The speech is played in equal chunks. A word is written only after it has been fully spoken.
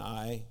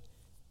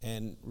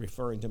and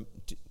referring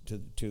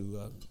to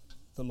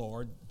the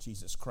Lord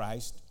Jesus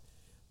Christ.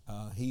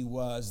 He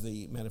was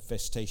the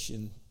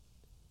manifestation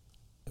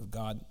of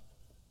God,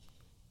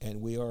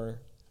 and we've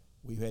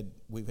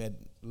had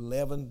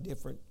 11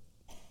 different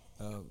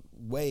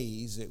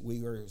ways that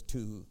we are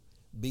to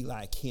be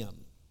like Him,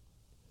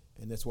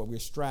 and that's what we're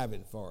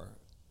striving for.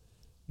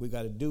 We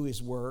got to do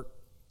His work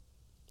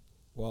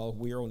while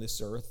we're on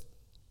this earth,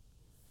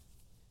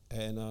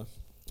 and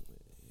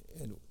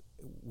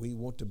we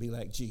want to be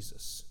like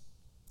Jesus.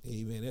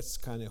 Amen. That's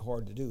kind of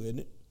hard to do, isn't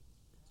it?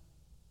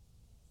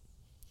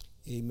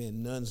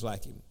 Amen. None's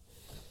like Him.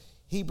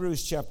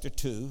 Hebrews chapter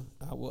 2.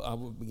 I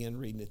will begin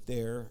reading it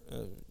there,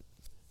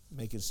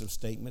 making some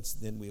statements.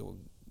 Then we will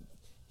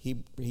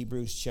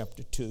Hebrews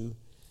chapter 2,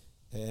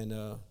 and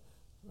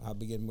I'll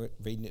begin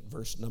reading it,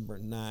 verse number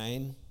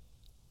 9.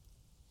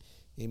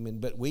 Amen.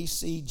 But we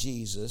see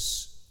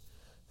Jesus,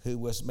 who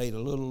was made a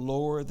little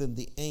lower than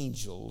the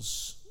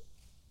angels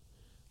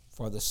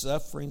for the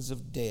sufferings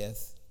of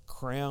death,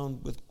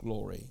 crowned with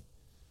glory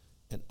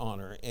and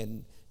honor,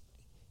 and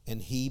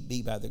he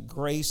be by the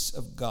grace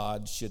of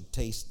God should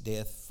taste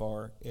death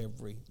for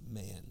every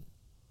man.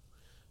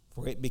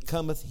 For it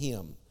becometh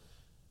him,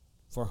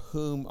 for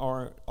whom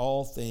are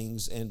all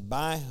things, and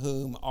by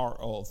whom are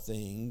all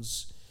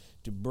things,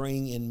 to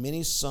bring in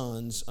many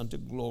sons unto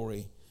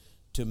glory,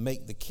 to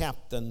make the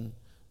captain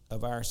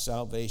of our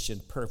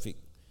salvation perfect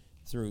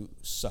through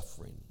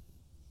suffering.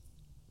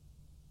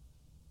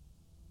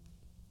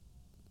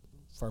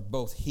 For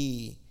both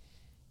he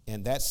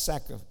and that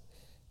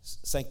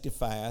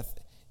sanctifieth,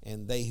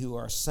 and they who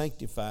are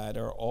sanctified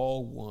are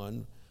all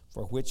one,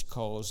 for which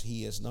cause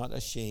he is not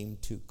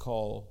ashamed to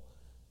call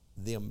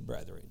them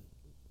brethren.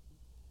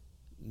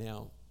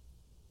 Now,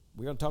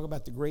 we're going to talk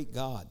about the great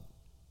God.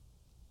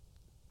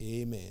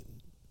 Amen.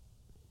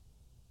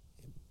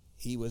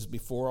 He was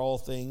before all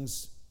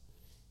things.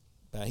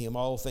 By him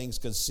all things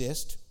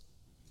consist.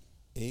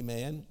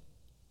 Amen.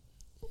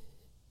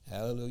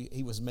 Hallelujah.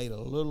 He was made a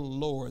little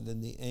lower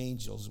than the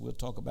angels. We'll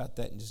talk about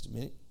that in just a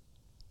minute.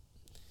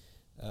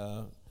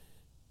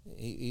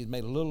 He's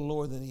made a little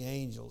lower than the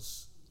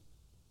angels.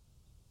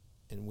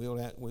 And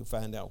we'll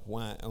find out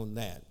why on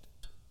that.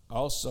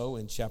 Also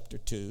in chapter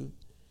 2,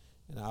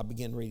 and I'll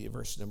begin reading at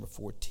verse number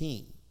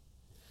 14.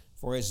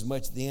 For as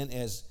much then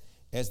as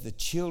the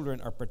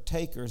children are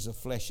partakers of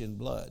flesh and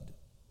blood,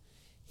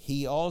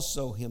 he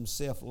also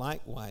himself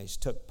likewise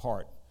took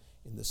part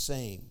in the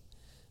same,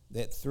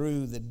 that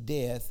through the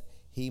death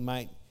he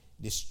might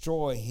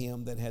destroy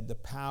him that had the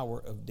power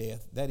of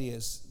death, that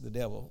is, the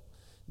devil,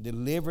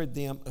 delivered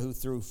them who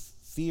through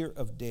fear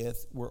of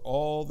death were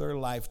all their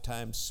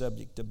lifetime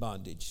subject to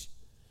bondage.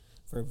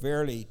 For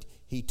verily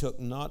he took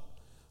not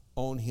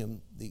on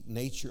him the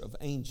nature of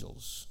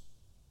angels,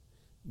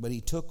 but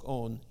he took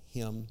on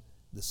him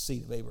the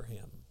seed of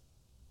Abraham.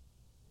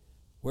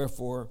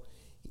 Wherefore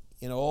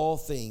in all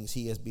things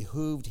he has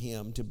behooved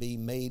him to be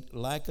made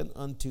like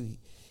unto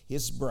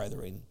his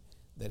brethren,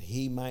 that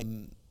he might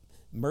be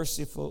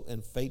merciful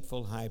and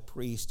faithful high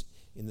priest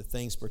in the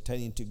things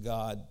pertaining to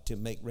God, to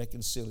make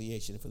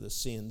reconciliation for the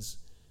sins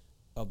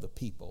of the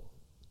people.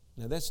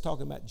 Now that's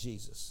talking about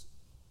Jesus.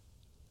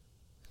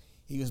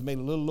 He was made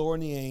a little lower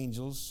than the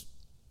angels.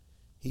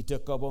 He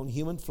took up on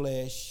human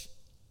flesh.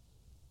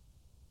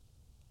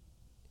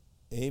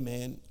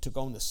 Amen. Took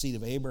on the seed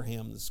of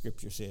Abraham, the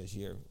scripture says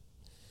here,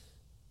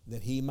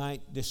 that he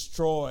might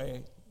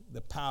destroy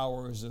the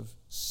powers of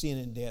sin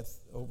and death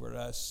over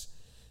us,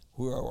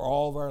 who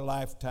all of our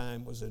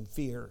lifetime was in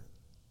fear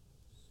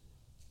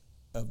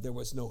of there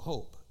was no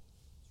hope.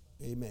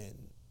 Amen.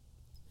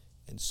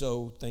 And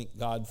so thank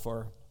God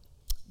for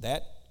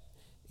that.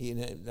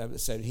 I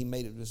said he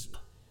made it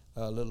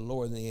a little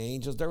lower than the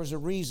angels. There was a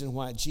reason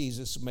why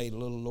Jesus made a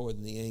little lower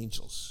than the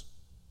angels.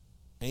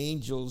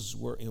 Angels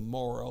were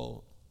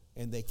immoral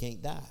and they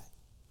can't die.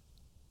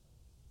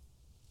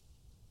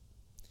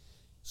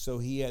 So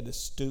he had to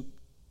stoop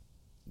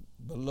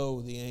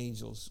below the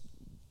angels.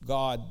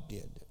 God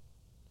did.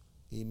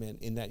 Amen.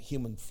 In that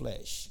human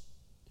flesh.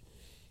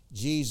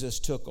 Jesus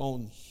took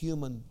on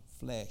human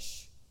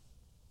flesh.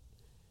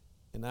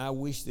 And I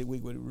wish that we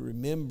would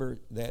remember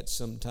that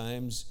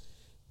sometimes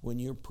when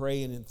you're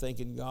praying and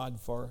thanking God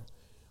for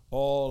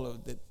all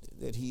of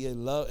that he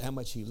how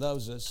much he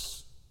loves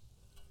us,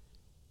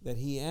 that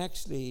he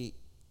actually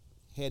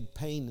had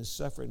pain and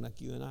suffering like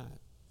you and I.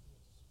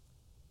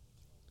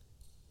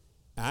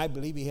 I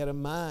believe he had a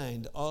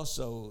mind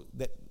also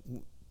that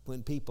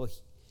when people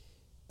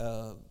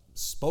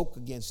spoke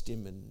against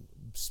him and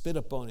spit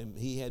upon him,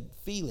 he had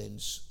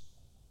feelings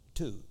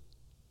too.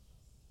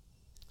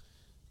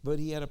 But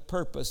he had a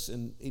purpose,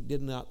 and he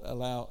did not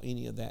allow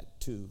any of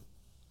that to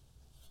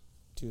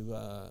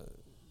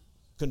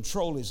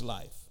control his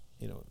life.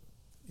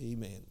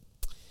 Amen.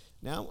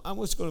 Now, I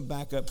was going to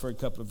back up for a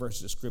couple of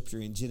verses of scripture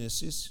in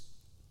Genesis.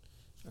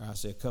 Or I'll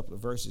say a couple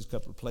of verses, a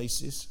couple of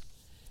places.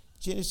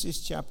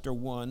 Genesis chapter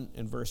 1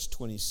 and verse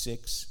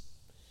 26.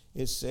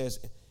 It says,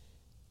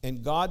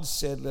 and God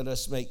said, let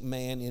us make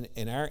man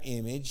in our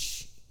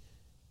image,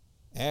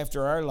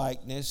 after our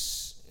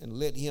likeness, and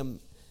let him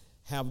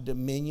have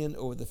dominion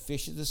over the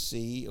fish of the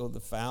sea, over the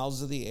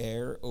fowls of the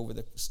air, over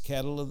the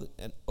cattle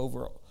and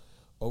over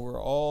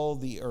all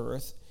the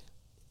earth,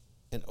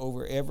 and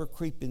over every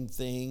creeping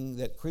thing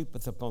that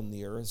creepeth upon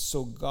the earth.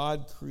 So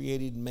God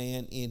created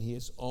man in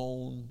his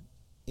own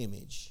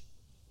image.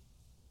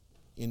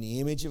 In the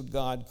image of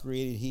God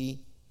created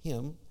he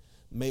him,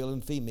 male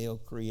and female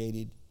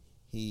created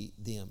he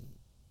them.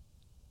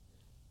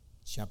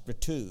 Chapter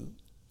 2,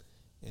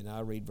 and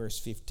I'll read verse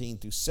 15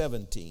 through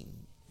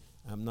 17.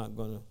 I'm not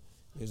going to,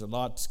 there's a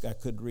lot I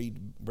could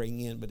bring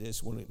in, but I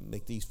just want to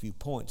make these few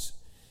points.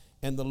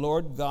 And the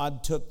Lord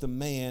God took the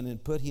man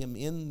and put him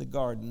in the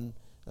garden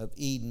of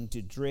Eden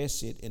to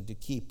dress it and to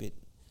keep it.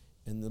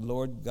 And the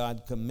Lord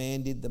God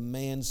commanded the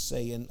man,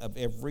 saying, of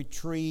every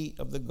tree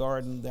of the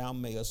garden thou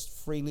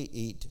mayest freely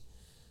eat,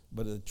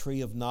 but of the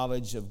tree of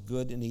knowledge of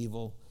good and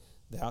evil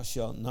thou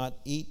shalt not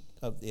eat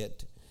of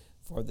it,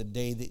 for the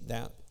day that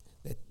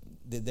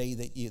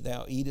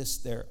thou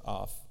eatest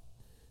thereof,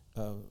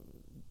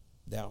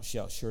 thou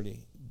shalt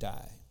surely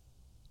die.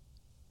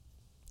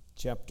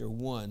 Chapter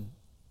 1,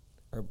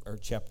 or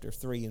chapter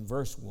 3 and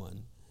verse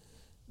 1.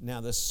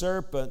 Now the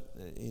serpent,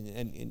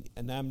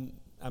 and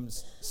I'm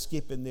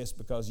skipping this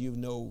because you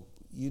know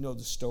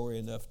the story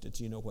enough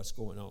that you know what's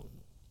going on.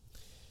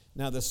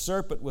 Now the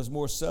serpent was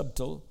more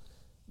subtle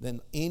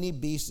than any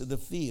beast of the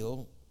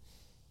field,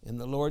 and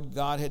the Lord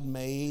God had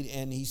made,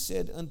 and he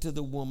said unto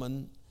the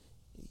woman,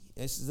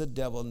 this is the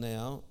devil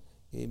now,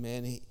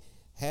 amen,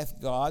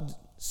 hath God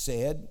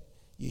said,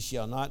 ye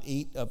shall not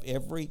eat of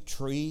every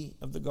tree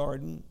of the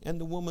garden? And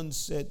the woman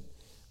said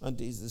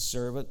unto the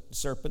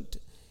serpent,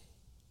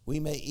 we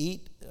may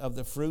eat of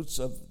the fruits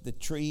of the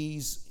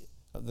trees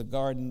of the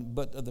garden,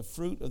 but of the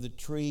fruit of the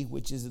tree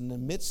which is in the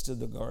midst of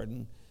the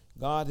garden,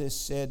 God has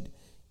said,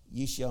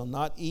 ye shall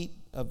not eat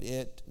of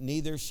it,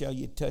 neither shall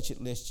ye touch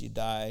it, lest ye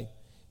die.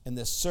 And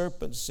the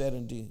serpent said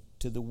unto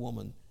the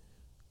woman,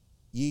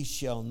 ye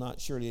shall not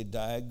surely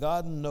die.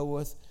 God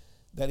knoweth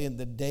that in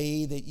the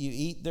day that you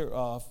eat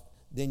thereof,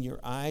 then your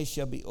eyes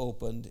shall be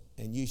opened,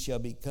 and you shall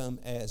become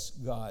as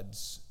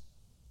gods,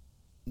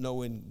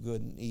 knowing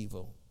good and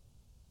evil.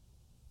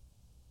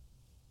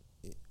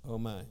 Oh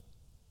my.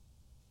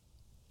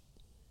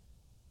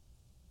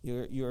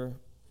 You're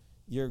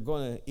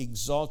going to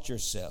exalt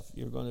yourself.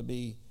 You're going to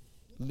be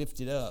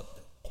lifted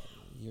up.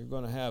 You're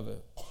going to have a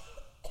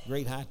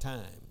great high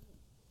time.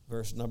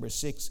 Verse number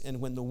 6, and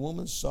when the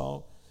woman saw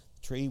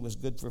the tree was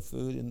good for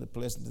food and the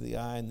pleasant to the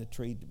eye, and the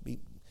tree to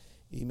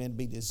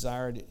be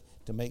desired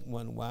to make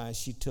one wise,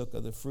 she took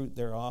of the fruit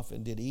thereof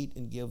and did eat,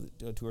 and give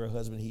it to her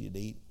husband, he did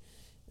eat.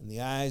 And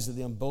the eyes of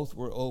them both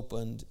were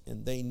opened,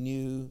 and they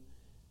knew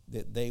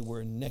that they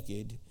were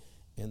naked,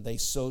 and they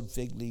sewed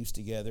fig leaves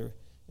together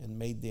and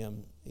made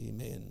them,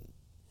 amen,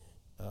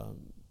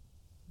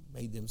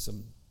 made them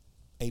some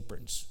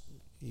aprons,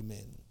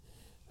 amen.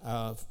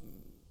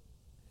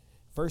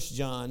 1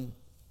 John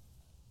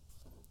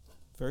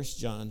 1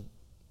 John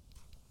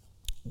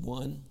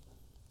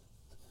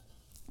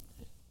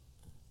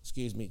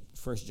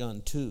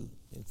 2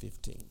 and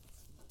 15.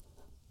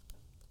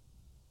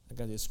 I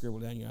got this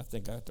scribbled down here. I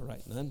think I have to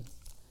write none.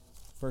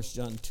 1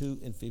 John 2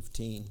 and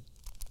 15.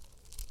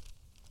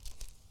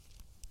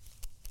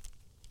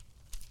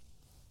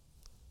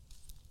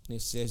 And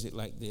it says it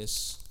like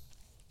this.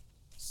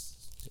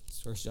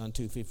 1 John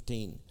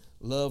 2:15.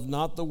 Love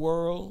not the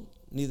world,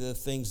 neither the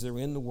things that are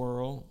in the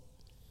world.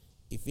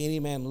 If any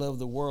man love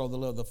the world, the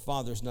love of the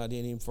Father is not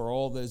in him. For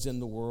all that is in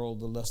the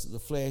world, the lust of the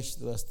flesh,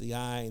 the lust of the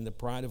eye, and the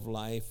pride of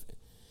life,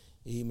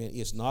 amen,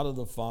 is not of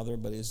the Father,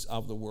 but is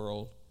of the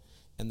world.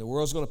 And the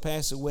world's going to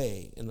pass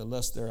away, and the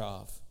lust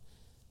thereof.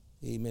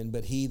 Amen.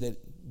 But he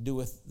that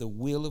doeth the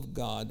will of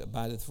God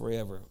abideth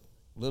forever.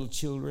 Little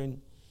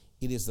children,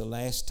 it is the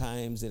last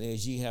times, and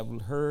as ye have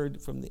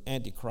heard from the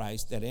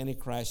Antichrist, that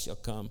Antichrist shall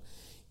come,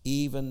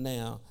 even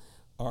now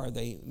are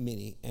they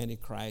many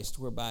Antichrists,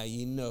 whereby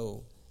ye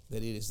know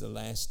that it is the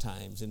last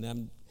times.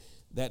 And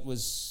that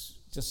was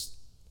just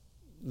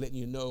letting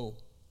you know,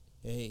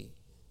 hey,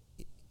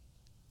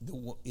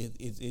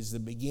 it is the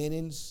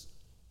beginnings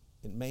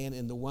and man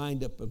and the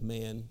wind-up of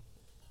man,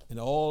 and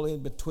all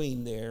in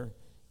between there,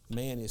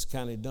 man has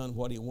kind of done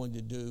what he wanted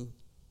to do.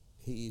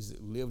 He's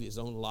lived his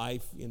own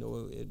life, you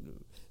know.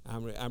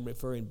 I'm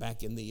referring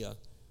back in the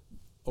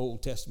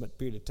Old Testament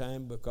period of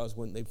time, because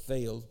when they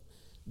failed,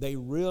 they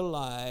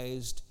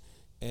realized,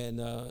 and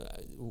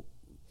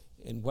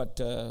what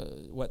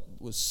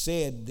was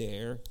said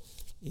there,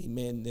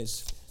 amen,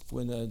 this,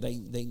 when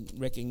they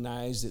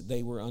recognized that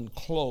they were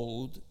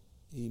unclothed,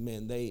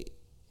 amen, they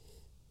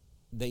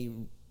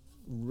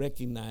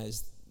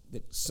recognized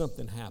that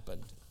something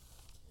happened,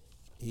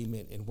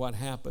 amen. And what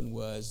happened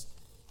was,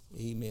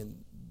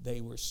 amen,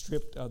 they were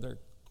stripped of their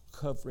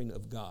covering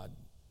of God.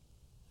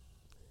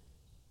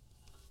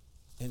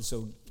 And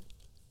so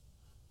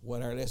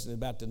what our lesson is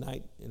about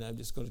tonight, and I'm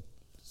just going to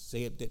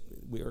say it, that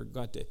we are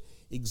going to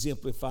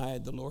exemplify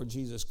the Lord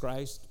Jesus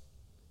Christ,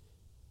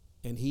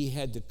 and he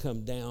had to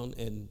come down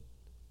and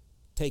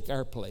take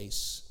our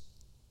place,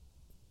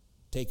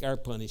 take our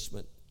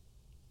punishment,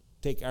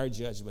 take our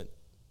judgment.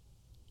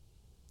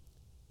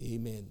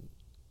 Amen.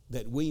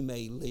 That we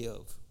may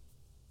live.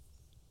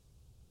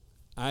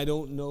 I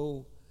don't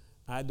know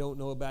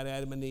about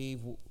Adam and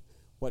Eve,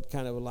 what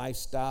kind of a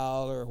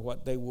lifestyle or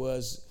what they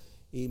was,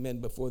 amen,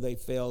 before they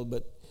fell,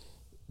 but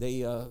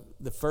they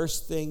the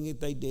first thing that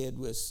they did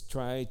was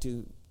try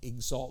to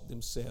exalt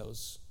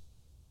themselves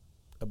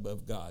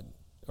above God,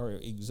 or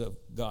exalt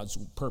God's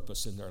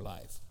purpose in their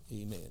life.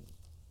 Amen.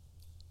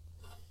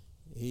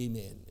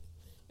 Amen.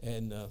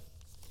 And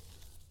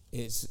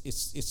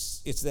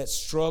it's that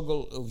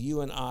struggle of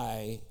you and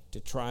I to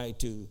try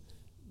to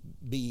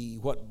be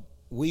what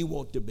we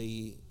want to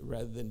be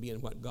rather than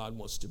being what God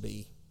wants to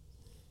be.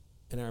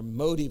 And our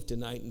motive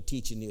tonight in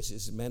teaching this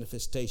is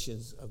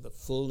manifestations of the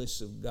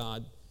fullness of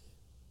God,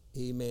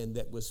 amen,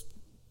 that was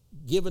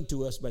given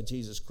to us by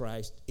Jesus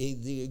Christ,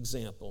 the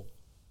example.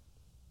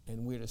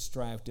 And we're to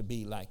strive to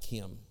be like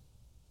him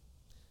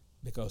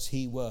because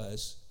he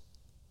was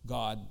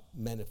God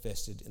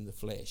manifested in the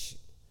flesh.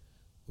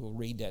 We'll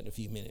read that in a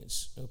few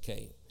minutes.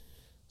 Okay.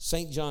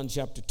 St. John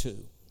chapter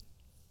 2.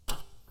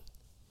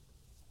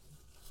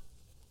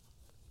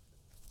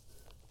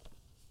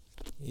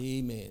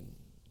 Amen.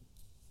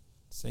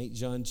 St.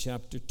 John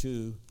chapter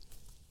 2,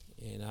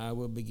 and I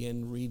will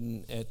begin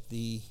reading at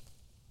the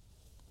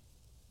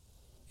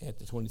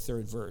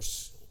 23rd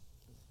verse.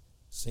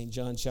 St.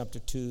 John chapter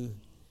 2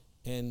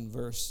 and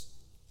verse,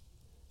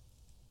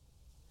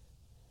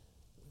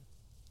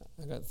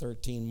 I got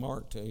 13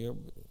 marked here,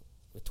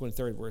 the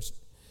 23rd verse.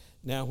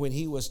 Now when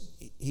he was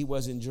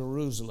in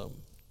Jerusalem.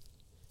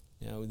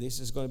 Now this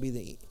is going to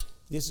be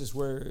this is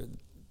where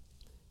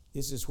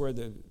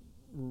the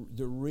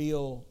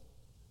real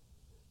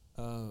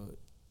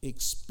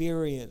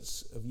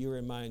experience of your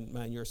and mine,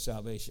 your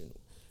salvation.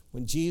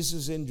 When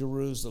Jesus in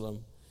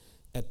Jerusalem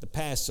at the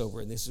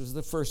Passover, and this was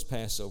the first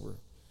Passover,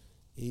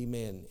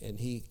 amen, and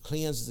he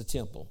cleansed the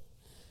temple.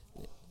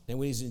 And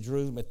when he's in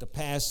Jerusalem at the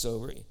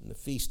Passover, in the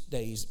feast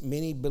days,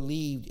 many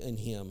believed in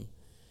him,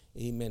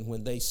 amen,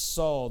 when they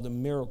saw the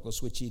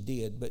miracles which he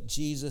did. But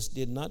Jesus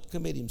did not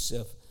commit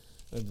himself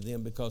unto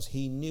them because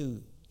he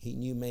knew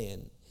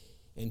man,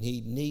 and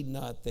he need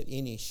not that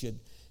any should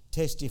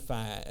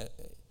testify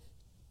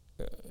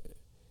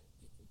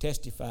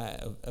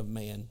of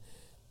man,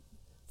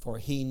 for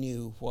he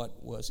knew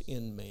what was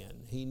in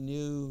man. He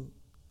knew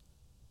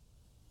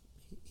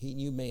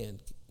man.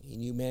 He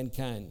knew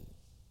mankind.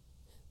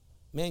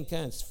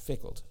 Mankind's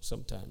fickle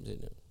sometimes,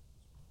 isn't it?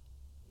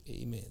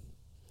 Amen.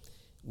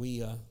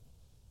 We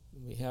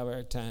have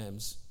our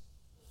times.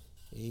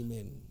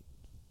 Amen.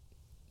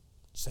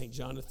 St.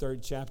 John, the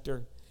 3rd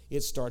chapter,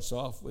 it starts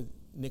off with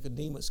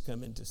Nicodemus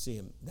coming to see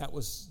him. That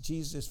was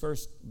Jesus'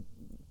 first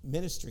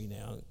ministry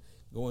now,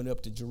 going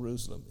up to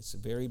Jerusalem. It's the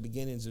very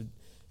beginnings of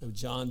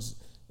John's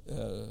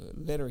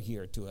letter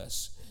here to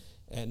us.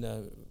 And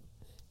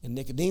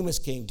Nicodemus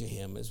came to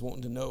him as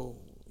wanting to know,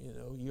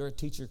 you're a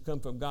teacher come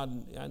from God.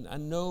 I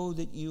know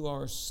that you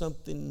are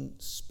something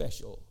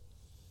special.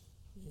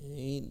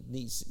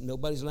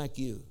 Nobody's like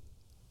you.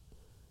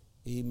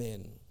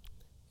 Amen.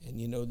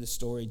 And you know the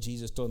story.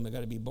 Jesus told him, I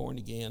got to be born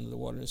again, the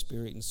water and the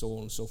Spirit, and so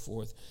on and so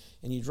forth.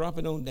 And you drop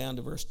it on down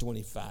to verse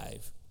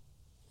 25.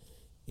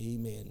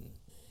 Amen.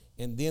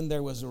 And then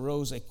there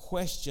arose a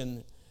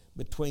question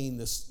between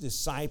the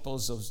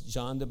disciples of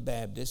John the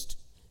Baptist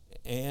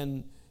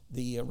and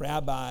the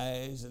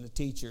rabbis and the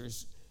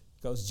teachers,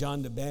 because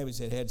John the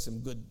Baptist had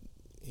some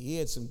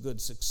good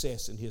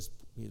success in his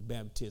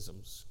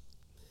baptisms.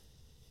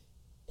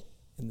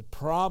 And the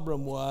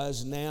problem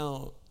was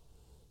now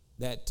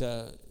that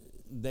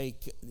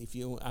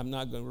I'm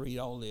not going to read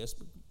all this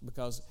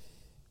because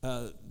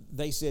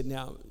they said,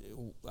 now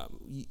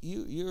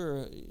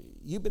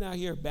you've been out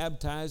here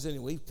baptizing,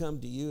 and we've come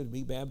to you to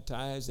be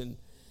baptized, and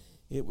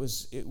we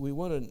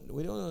want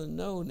to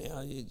know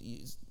now.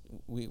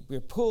 We're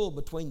pulled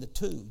between the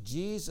two.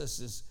 Jesus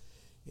is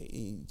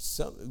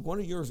one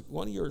of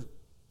your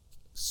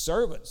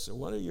servants, or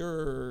one of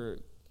your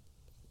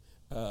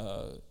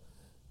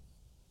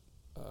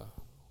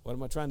what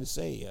am I trying to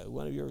say?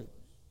 One of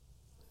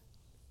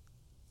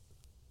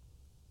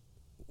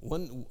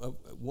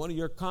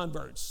your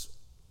converts.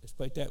 Let's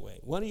put it that way.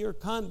 One of your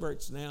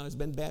converts now has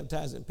been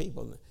baptizing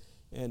people,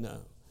 and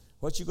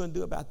what you going to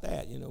do about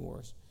that?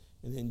 Morris.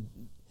 And then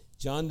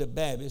John the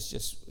Baptist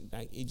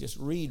he just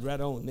read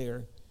right on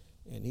there,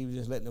 and he was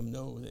just letting them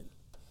know that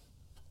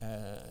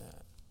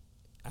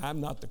I'm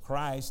not the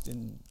Christ,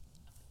 and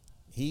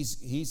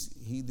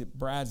the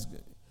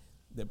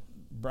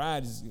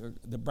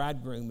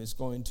bridegroom is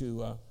going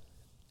to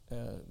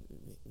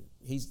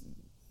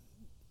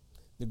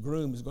the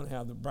groom is going to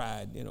have the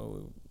bride.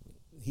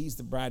 He's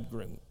the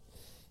bridegroom,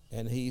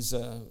 and he's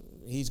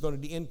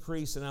going to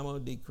increase, and I'm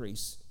going to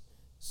decrease.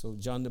 So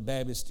John the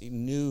Baptist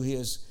knew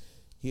his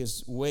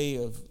way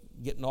of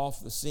getting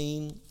off the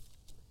scene,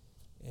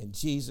 and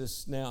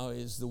Jesus now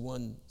is the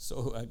one.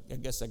 So I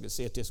guess I could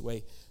say it this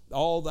way: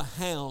 all the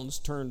hounds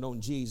turned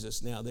on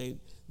Jesus. Now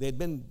they'd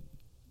been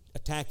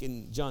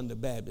attacking John the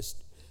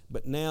Baptist,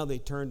 but now they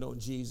turned on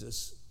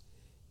Jesus,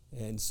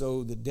 And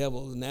so the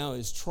devil now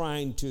is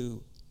trying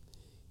to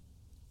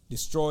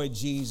destroy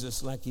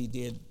Jesus like he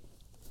did.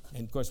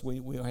 And of course,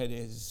 we had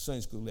a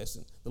Sunday school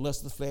lesson. The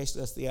lust of the flesh,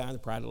 the lust of the eye, and the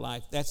pride of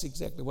life. That's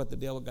exactly what the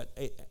devil got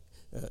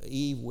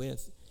Eve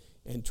with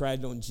and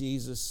tried on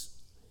Jesus.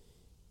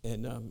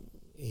 And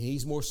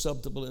he's more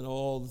subtle in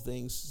all the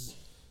things.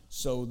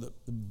 So the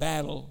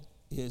battle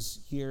is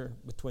here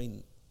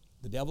between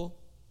the devil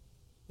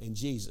and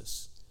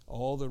Jesus,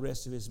 all the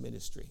rest of his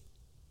ministry.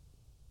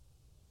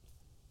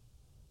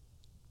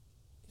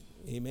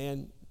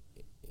 Amen.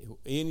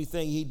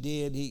 Anything he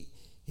did,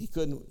 he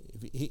couldn't.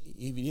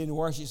 If he didn't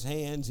wash his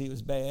hands, he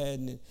was bad.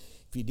 And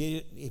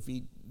if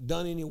he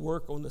done any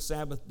work on the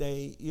Sabbath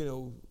day,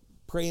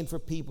 praying for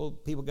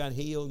people got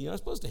healed. You're not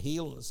supposed to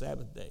heal on the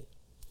Sabbath day.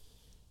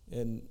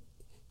 And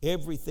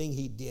everything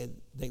he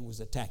did, they was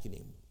attacking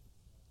him.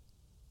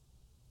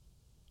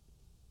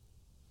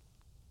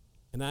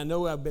 And I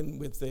know I've been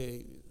with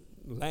the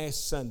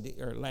last Sunday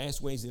or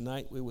last Wednesday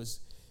night. It was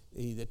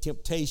the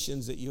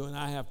temptations that you and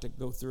I have to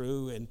go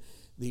through, and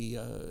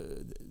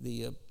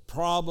the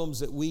problems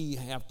that we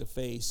have to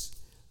face.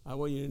 I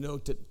want you to know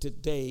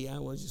today, I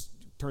want to just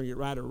turn it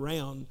right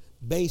around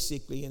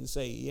basically and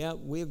say, yeah,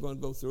 we're going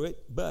to go through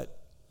it, but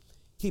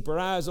keep our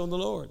eyes on the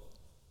Lord.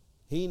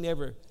 It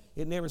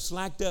never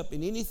slacked up,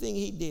 and anything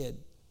he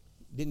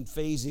didn't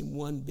faze him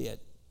one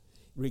bit,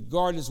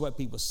 regardless of what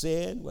people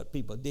said, what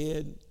people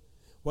did,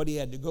 what he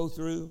had to go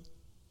through.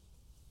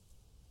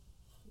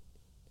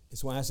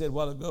 That's why I said a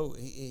while ago,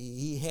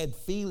 he had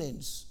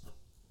feelings.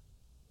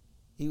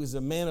 He was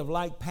a man of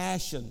like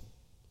passion.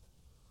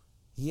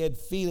 He had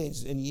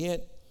feelings, and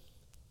yet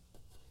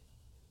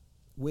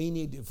we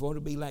need to, if we want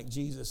to be like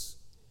Jesus,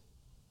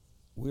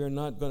 we are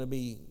not going to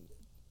be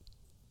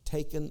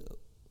taken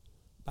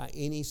by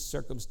any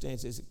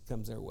circumstances that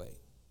comes our way.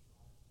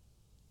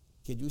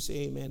 Could you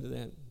say amen to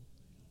that?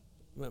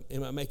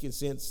 Am I making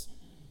sense?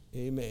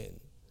 Amen.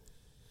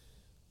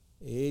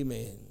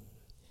 Amen.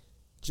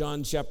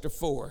 John chapter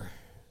 4.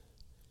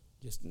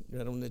 Just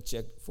right on the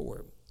check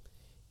 4.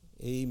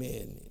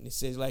 Amen. And it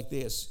says like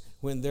this: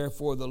 when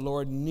therefore the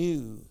Lord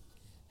knew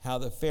how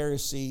the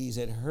Pharisees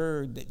had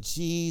heard that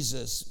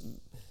Jesus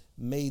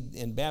made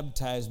and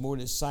baptized more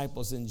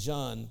disciples than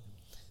John,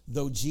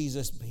 though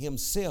Jesus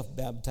himself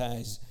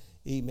baptized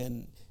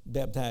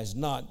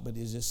not, but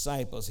his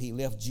disciples, he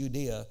left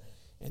Judea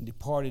and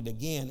departed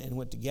again and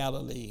went to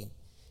Galilee,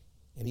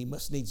 and he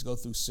must needs go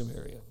through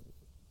Samaria.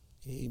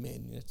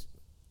 Amen.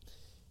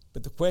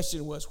 But the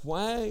question was,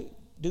 why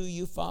do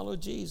you follow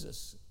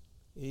Jesus?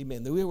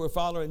 Amen. We were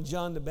following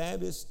John the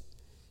Baptist,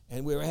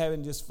 and we were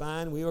having just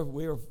fine. We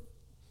were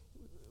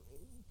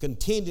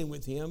contending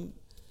with him,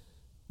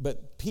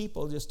 but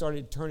people just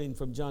started turning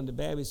from John the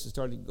Baptist and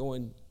started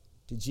going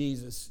to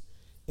Jesus,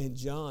 and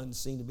John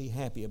seemed to be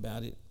happy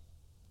about it.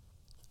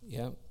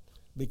 Yeah,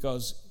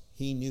 because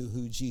he knew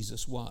who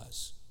Jesus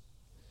was.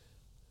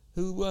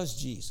 Who was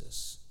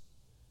Jesus?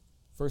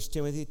 1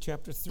 Timothy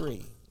chapter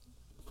 3.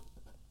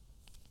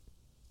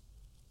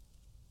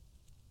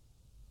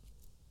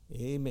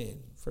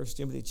 Amen. 1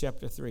 Timothy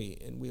chapter 3,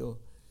 and we'll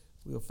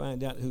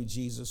find out who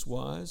Jesus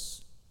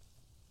was.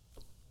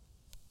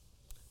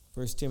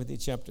 1 Timothy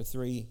chapter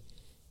 3,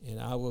 and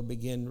I will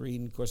begin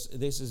reading. Of course,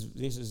 this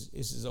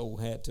is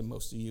old hat to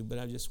most of you, but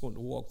I just want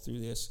to walk through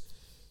this.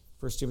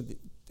 1 Timothy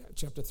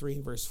chapter 3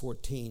 and verse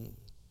 14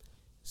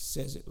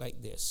 says it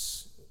like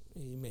this.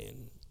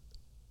 Amen.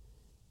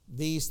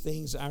 These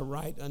things I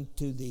write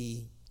unto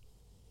thee,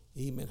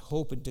 amen,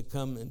 hoping to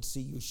come and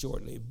see you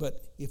shortly.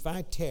 But if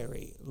I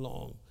tarry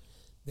long,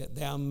 that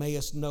thou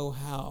mayest know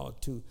how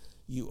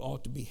you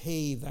ought to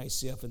behave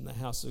thyself in the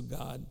house of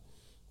God,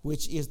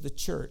 which is the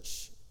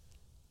church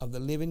of the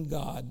living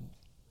God,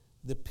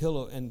 the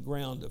pillar and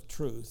ground of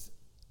truth,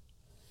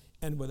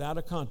 and without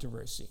a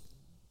controversy.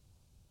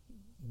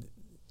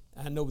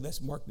 I know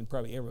that's marked in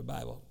probably every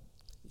Bible.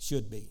 It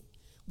should be.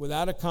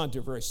 Without a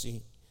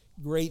controversy,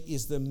 great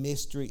is the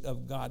mystery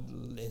of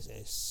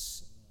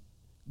godliness.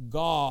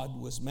 God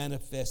was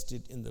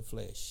manifested in the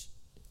flesh.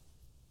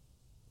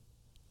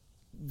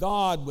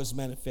 God was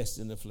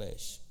manifested in the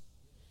flesh.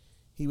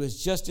 He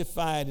was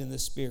justified in the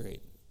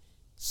spirit,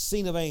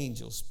 seen of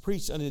angels,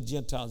 preached unto the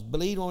Gentiles,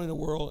 believed on in the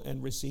world,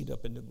 and received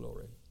up into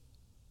glory.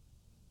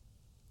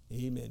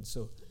 Amen.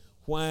 So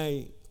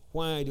why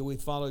do we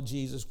follow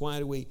Jesus? Why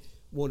do we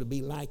want to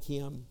be like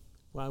him?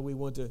 Why do we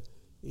want to,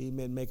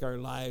 amen, make our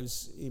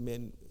lives,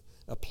 amen,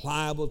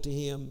 applicable to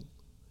him?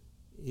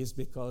 Is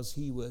because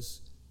he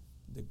was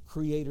the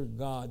creator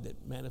God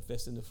that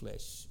manifested in the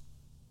flesh.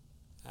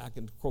 I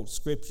can quote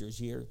scriptures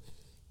here.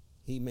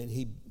 He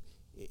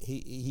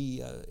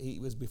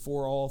was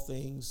before all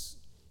things.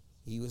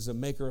 He was the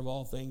maker of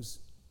all things.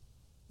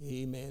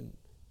 Amen.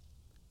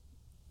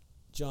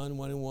 John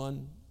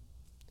 1:1.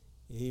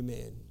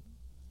 Amen.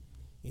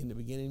 In the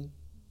beginning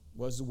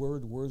was the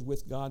Word was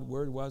with God,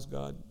 Word was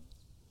God.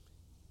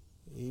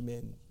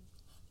 Amen.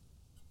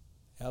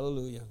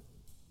 Hallelujah.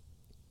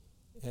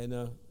 And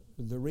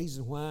the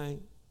reason why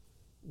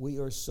we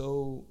are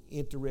so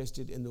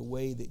interested in the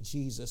way that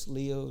Jesus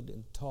lived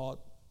and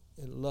taught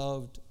and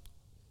loved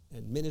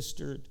and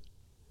ministered,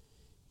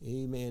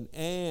 amen,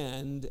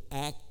 and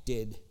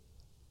acted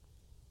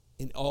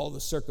in all the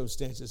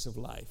circumstances of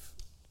life.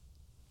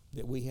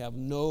 That we have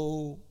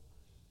no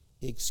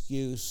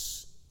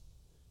excuse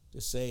to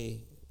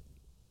say,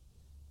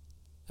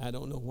 I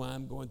don't know why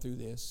I'm going through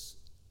this.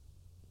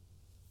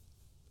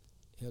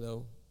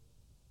 Hello.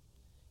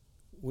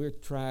 We're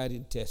tried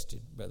and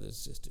tested, brothers and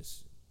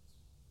sisters.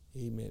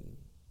 Amen.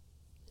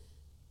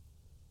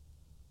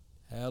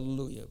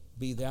 Hallelujah.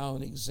 Be thou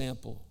an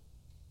example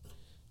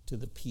to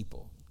the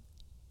people.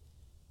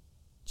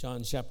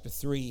 John chapter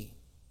 3,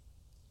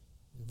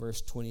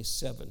 verse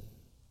 27.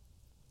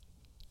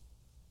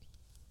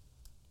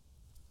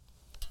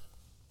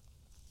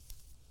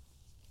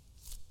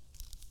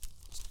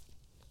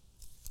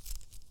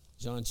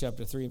 John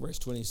chapter 3, verse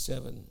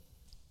 27.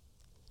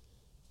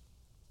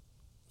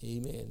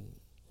 Amen. It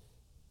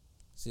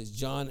says,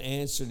 John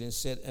answered and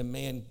said, a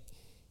man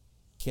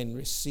can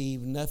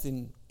receive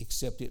nothing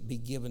except it be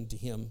given to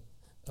him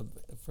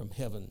from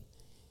heaven.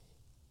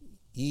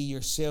 Ye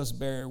yourselves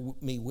bear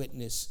me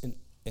witness, and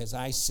as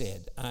I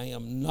said, I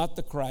am not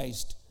the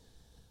Christ,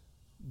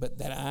 but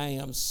that I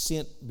am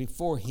sent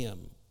before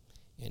him.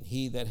 And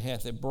he that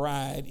hath a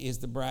bride is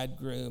the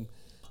bridegroom,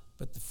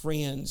 but the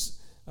friends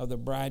of the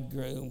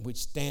bridegroom which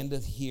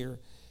standeth here,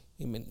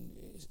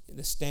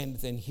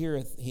 standeth and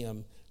heareth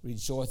him,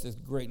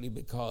 rejoiceth greatly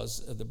because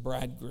of the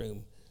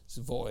bridegroom's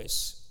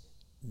voice.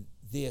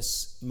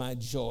 This my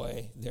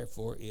joy,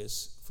 therefore,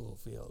 is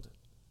fulfilled.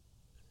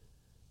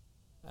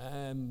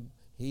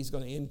 He's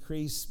going to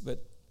increase,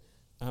 but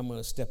I'm going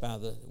to step out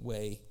of the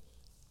way.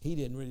 He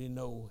didn't really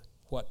know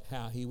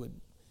how he would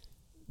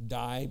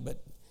die,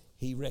 but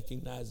he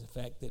recognized the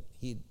fact that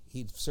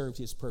he'd served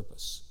his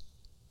purpose.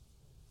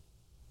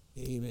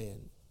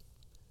 Amen.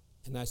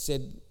 And I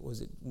said,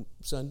 was it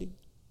Sunday?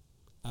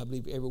 I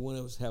believe every one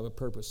of us have a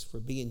purpose for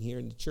being here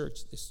in the church.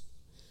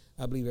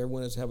 I believe every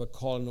one of us have a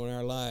calling on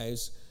our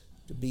lives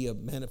to be a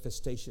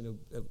manifestation of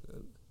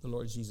the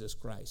Lord Jesus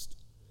Christ.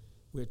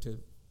 We're to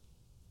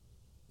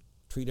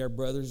treat our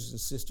brothers and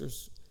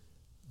sisters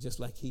just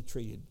like he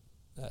treated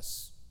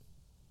us.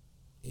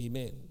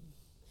 Amen.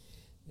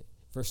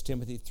 1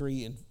 Timothy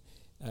 3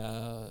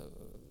 and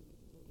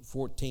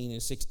 14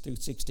 and 6 through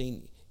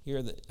 16.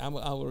 Here, I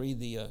will read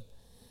the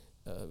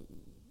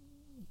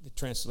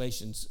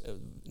translations of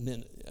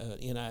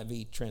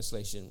NIV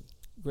translation.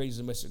 Great is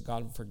the mystery of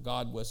God, for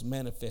God was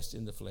manifest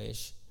in the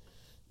flesh.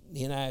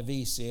 The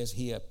NIV says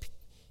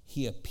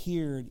he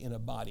appeared in a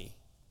body.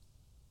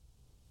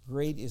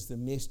 Great is the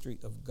mystery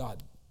of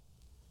God.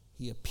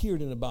 He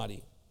appeared in a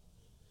body.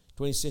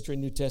 20th century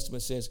New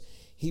Testament says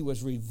he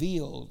was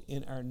revealed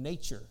in our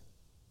nature.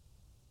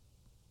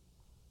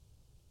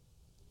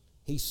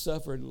 He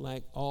suffered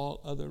like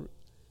all other.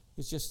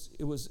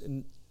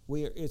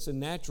 It's a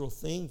natural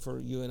thing for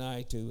you and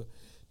I to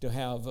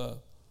have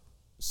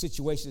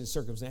situations and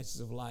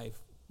circumstances of life.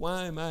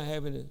 Why am I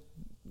having to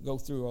go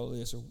through all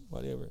this or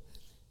whatever?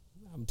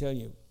 I'm telling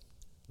you,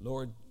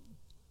 Lord,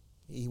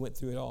 he went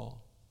through it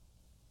all.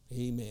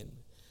 Amen.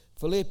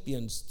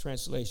 Philippians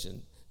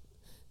translation,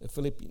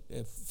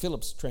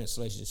 Philip's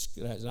translation,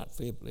 not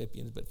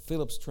Philippians, but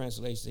Philip's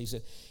translation, he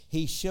said,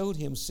 he showed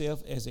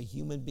himself as a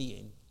human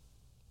being.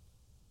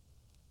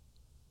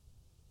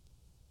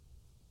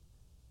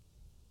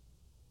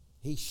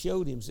 He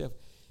showed himself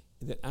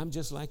that I'm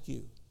just like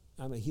you.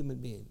 I'm a human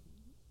being.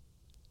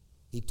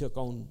 He took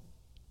on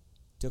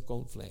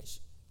flesh.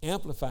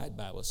 Amplified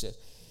Bible says,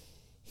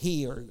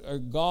 he or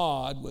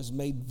God was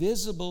made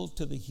visible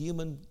to the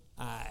human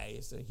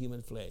eyes, the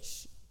human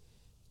flesh.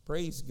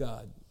 Praise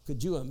God.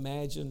 Could you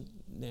imagine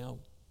now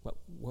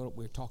what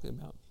we're talking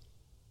about?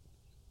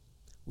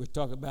 We're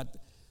talking about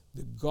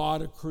the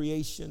God of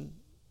creation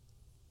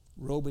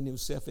robing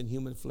himself in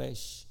human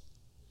flesh,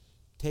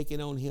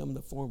 taking on him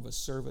the form of a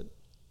servant,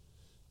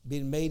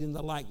 being made in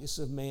the likeness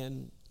of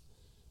man,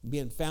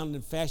 being found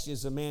in fashion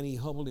as a man, he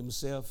humbled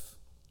himself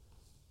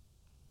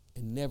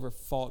and never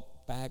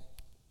fought back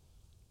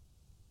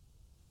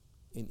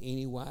in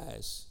any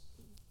wise.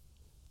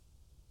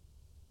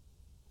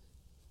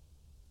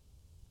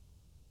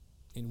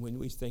 And when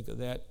we think of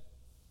that,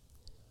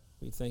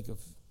 we think of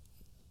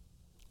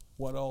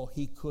what all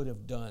he could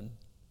have done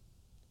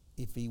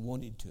if he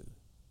wanted to.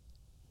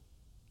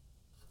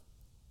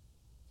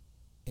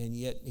 And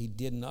yet he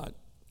did not,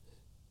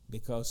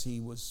 because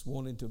he was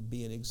wanting to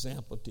be an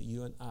example to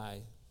you and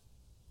I.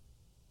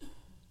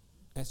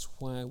 That's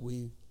what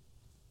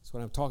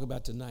I'm talking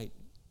about tonight.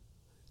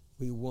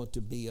 We want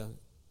to be a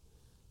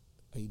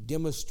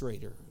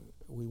demonstrator.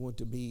 We want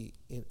to be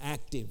an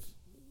active,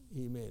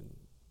 amen,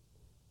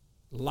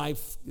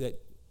 life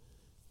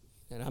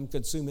and I'm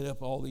consuming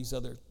up all these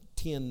other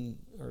 10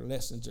 or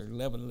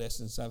 11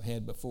 lessons I've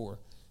had before,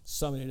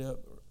 summing it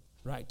up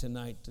right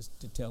tonight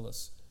to tell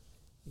us,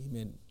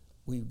 amen,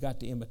 we've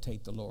got to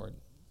imitate the Lord.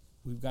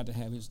 We've got to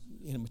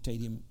imitate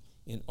him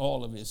in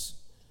all of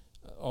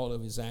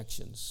his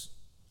actions.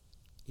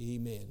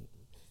 Amen.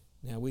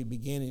 Now we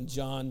begin in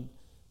John,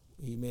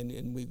 amen,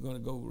 and we're going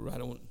to go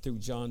right on through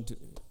John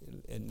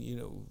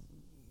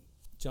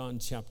John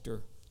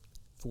chapter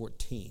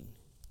 14.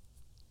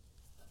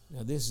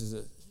 Now this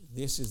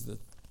is the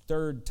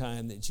third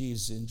time that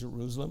Jesus is in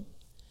Jerusalem.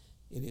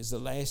 It is the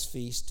last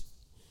feast,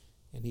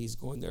 and he's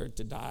going there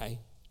to die.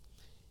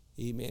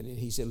 Amen. And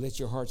he said, let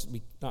your hearts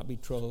not be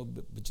troubled,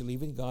 but you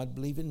believe in God,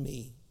 believe in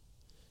me.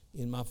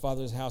 In my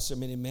Father's house are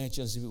many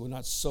mansions. If it were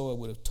not so, I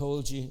would have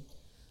told you.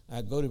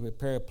 I go to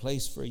prepare a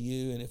place for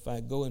you, and if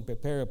I go and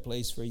prepare a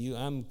place for you,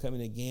 I'm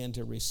coming again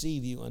to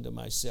receive you unto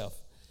myself,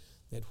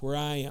 that where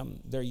I am,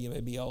 there you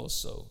may be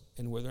also.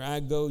 And whither I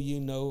go, you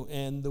know,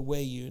 and the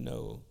way you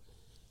know.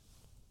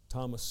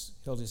 Thomas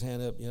held his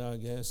hand up, I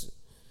guess.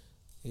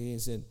 He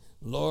said,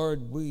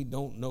 Lord, we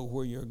don't know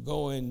where you're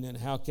going, and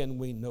how can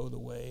we know the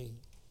way?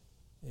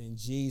 And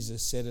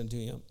Jesus said unto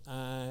him,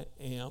 I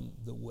am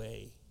the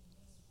way.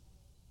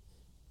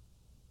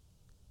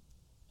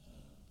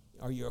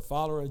 Are you a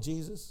follower of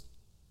Jesus?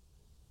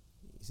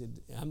 He said,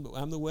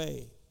 I'm the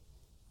way.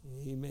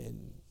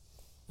 Amen.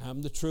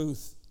 I'm the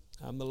truth.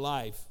 I'm the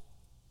life.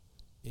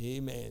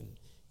 Amen.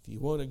 If you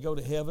want to go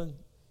to heaven,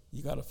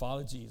 you got to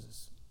follow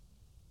Jesus.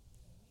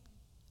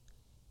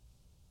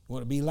 You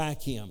want to be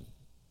like him.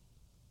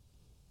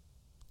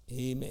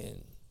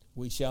 Amen.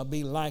 We shall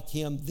be like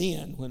him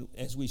then,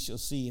 as we shall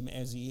see him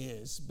as he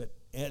is. But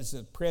at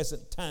the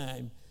present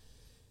time,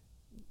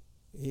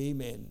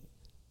 amen,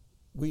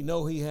 we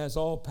know he has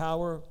all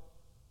power,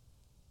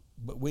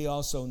 but we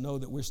also know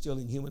that we're still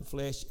in human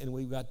flesh, and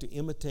we've got to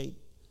imitate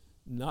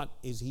not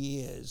as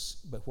he is,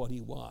 but what he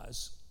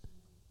was.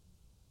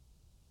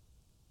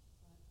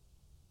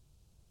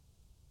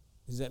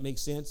 Does that make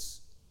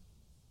sense?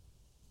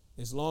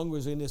 As long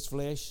as we're in this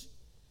flesh,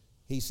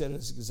 he set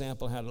us an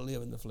example how to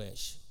live in the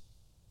flesh.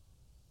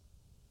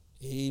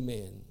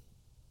 Amen.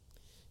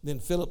 Then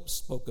Philip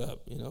spoke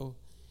up,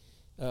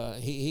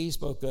 he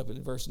spoke up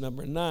in verse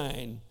number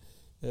 9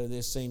 of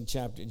this same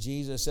chapter.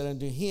 Jesus said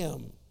unto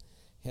him,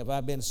 have I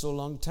been so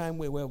long time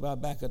with? Well,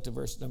 back up to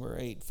verse number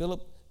 8.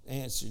 Philip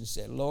answered and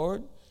said,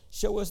 Lord,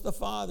 show us the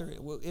Father.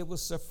 It will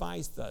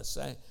suffice us.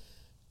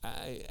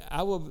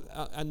 I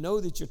know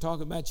that you're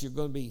talking about you're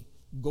going to be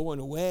going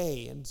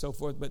away and so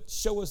forth, but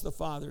show us the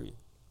Father.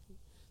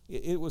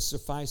 It will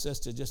suffice us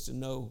to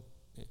know.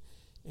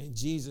 And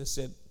Jesus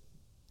said,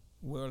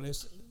 well,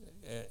 listen,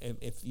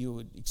 if you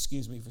would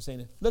excuse me for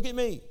saying it, look at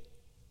me.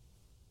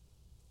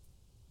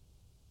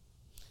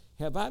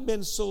 Have I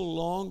been so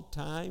long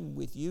time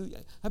with you?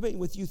 I've been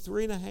with you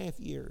 3.5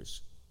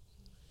 years,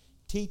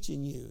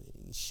 teaching you,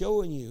 and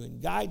showing you,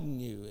 and guiding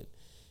you,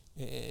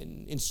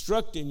 and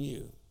instructing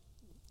you.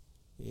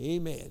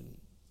 Amen.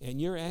 And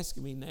you're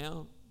asking me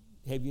now,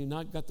 have you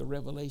not got the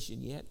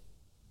revelation yet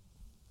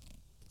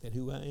that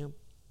who I am?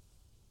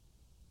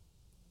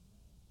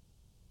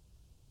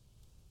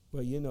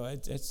 Well,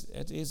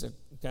 that is a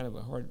kind of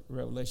a hard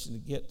revelation to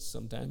get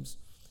sometimes.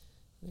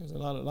 There's a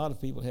lot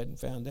of people hadn't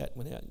found that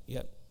one out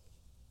yet.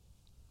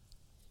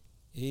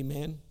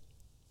 Amen.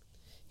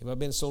 Have I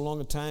been so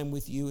long a time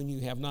with you, and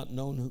you have not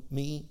known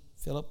me,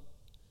 Philip?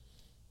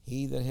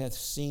 He that hath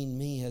seen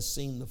me has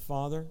seen the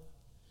Father.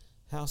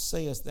 How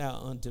sayest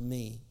thou unto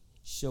me,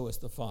 show us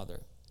the Father?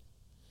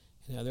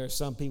 Now, there are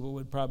some people who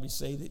would probably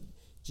say that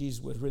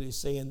Jesus was really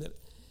saying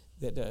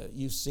that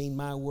you've seen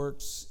my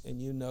works, and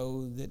you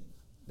know that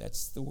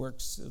that's the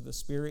works of the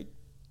Spirit.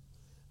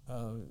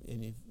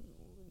 And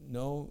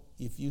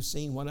if you've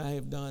seen what I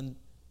have done,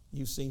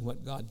 you've seen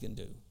what God can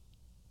do.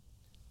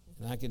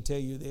 And I can tell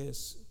you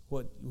this,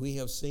 what we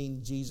have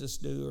seen Jesus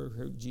do or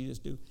heard Jesus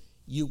do,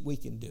 we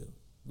can do.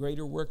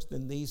 Greater works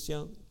than these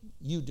shall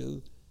you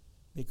do,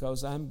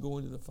 because I'm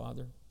going to the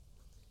Father.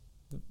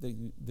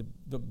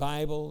 The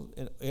Bible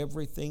and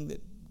everything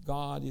that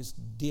God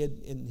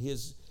did in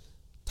his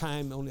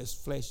time on this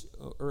flesh,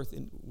 earth,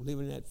 and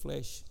living in that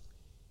flesh,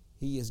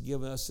 he has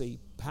given us a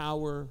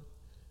power,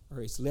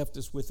 or he's left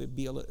us with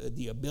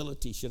the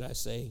ability, should I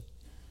say.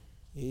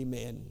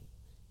 Amen.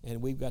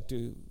 And we got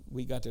to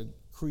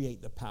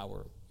create the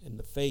power and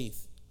the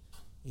faith,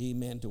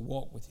 amen, to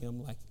walk with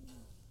him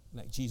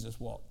like Jesus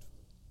walked.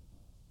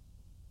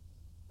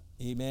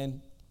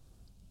 Amen.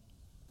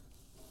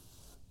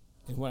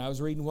 And what I was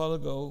reading a while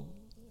ago,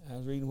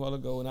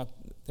 and I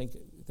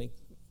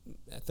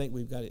think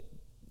we've got it.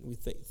 We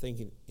think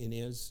it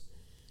is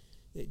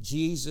that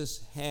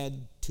Jesus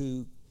had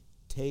to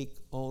take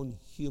on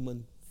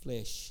human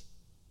flesh.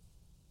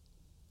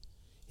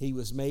 He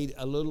was made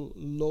a little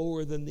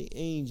lower than the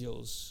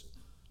angels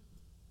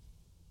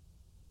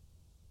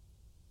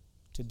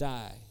to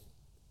die.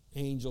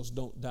 Angels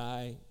don't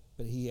die,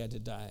 but he had to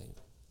die.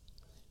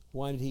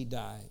 Why did he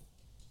die?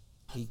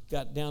 He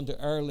got down to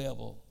our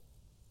level,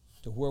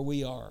 to where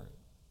we are,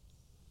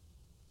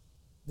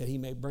 that he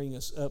may bring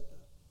us up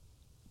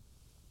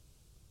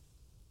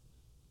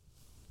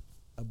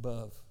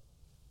above.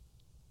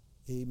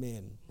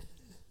 Amen.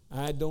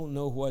 I don't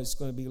know what it's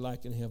going to be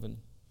like in heaven.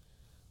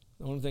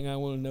 The only thing I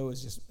want to know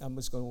is I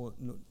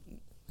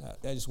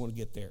just want to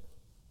get there.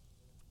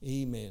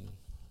 Amen.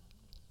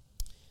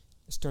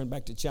 Let's turn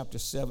back to chapter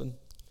 7.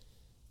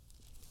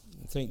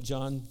 St.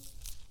 John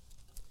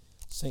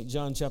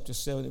chapter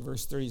 7 and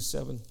verse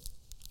 37.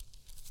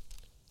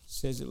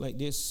 says it like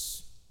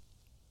this.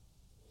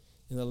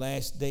 In the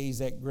last days,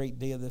 that great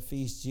day of the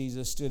feast,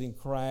 Jesus stood and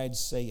cried,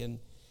 saying,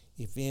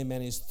 if any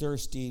man is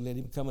thirsty, let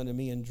him come unto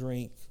me and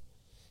drink.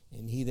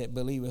 And he that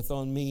believeth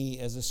on me,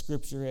 as the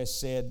scripture has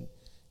said,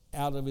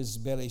 out of his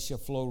belly shall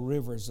flow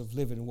rivers of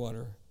living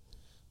water.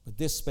 But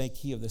this spake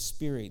he of the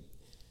Spirit,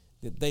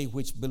 that they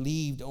which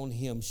believed on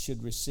him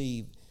should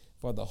receive.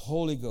 For the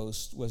Holy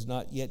Ghost was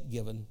not yet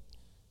given,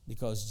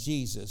 because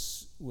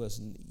Jesus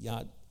was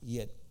not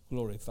yet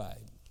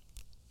glorified.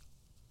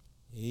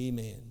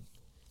 Amen.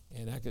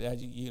 And I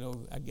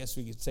guess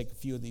we could take a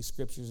few of these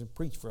scriptures and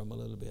preach from them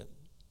a little bit.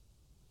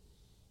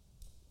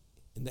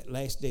 In that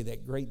last day,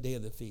 that great day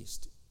of the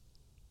feast,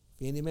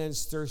 if any man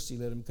is thirsty,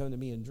 let him come to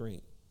me and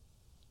drink.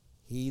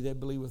 He that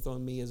believeth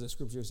on me, as the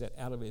scripture said,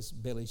 out of his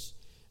belly,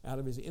 out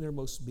of his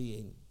innermost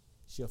being,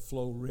 shall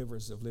flow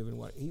rivers of living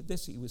water. He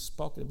was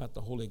speaking about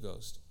the Holy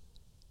Ghost.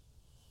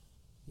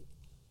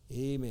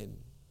 Amen.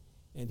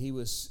 And he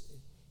was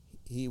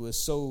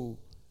so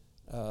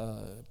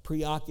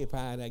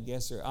preoccupied, I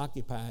guess, or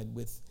occupied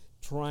with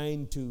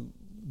trying to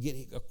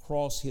get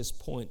across his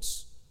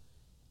points.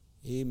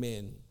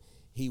 Amen.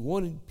 He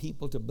wanted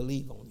people to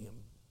believe on him.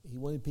 He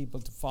wanted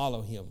people to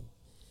follow him.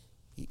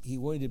 He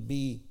wanted to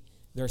be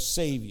their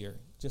Savior,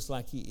 just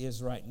like he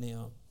is right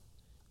now,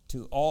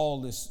 to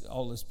all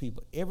this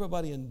people.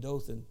 Everybody in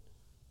Dothan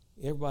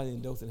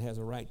has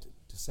a right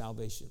to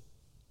salvation,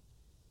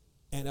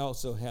 and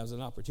also has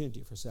an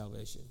opportunity for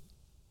salvation.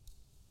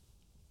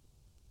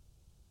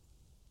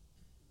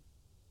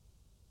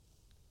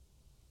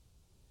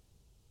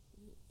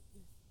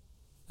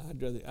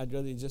 I'd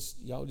rather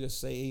y'all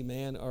just say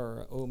amen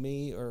or oh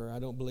me or I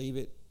don't believe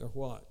it or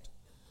what.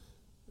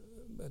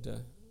 But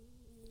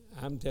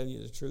I'm telling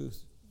you the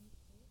truth.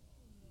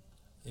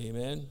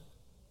 Amen.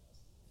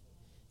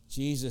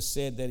 Jesus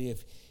said that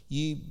if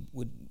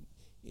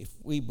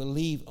we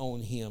believe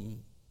on him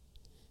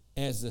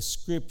as the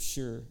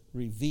scripture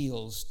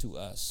reveals to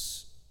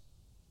us.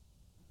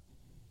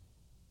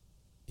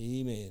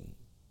 Amen.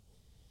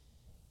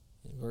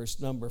 In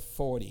verse number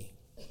 40.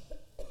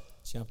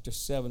 Chapter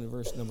 7,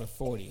 verse number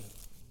 40.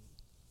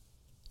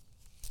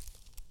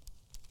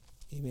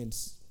 Amen.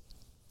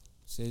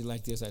 Say it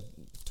like this. I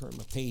turn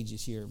my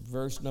pages here.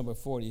 Verse number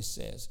 40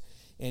 says,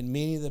 and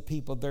many of the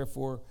people,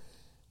 therefore,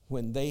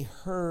 when they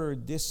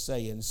heard this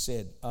saying,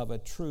 said, of a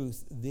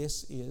truth,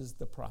 this is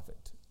the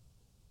prophet.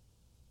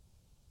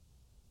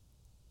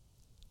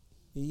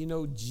 You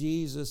know,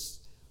 Jesus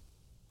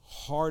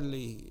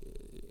hardly,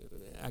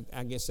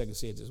 I guess I could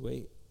say it this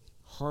way,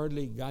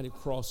 hardly got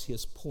across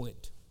his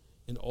point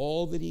in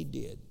all that he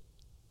did.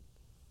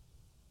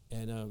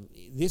 And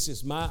this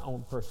is my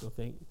own personal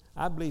thing.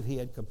 I believe he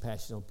had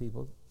compassion on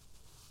people.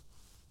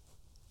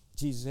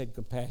 Jesus had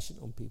compassion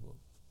on people.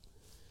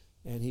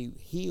 And he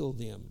healed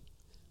them.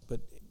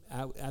 But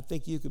I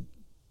think you could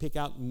pick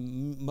out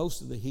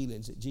most of the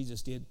healings that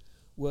Jesus did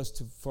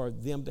was for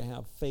them to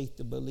have faith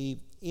to believe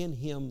in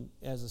him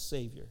as a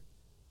Savior.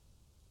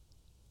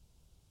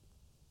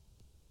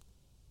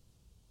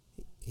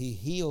 He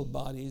healed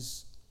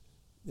bodies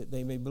that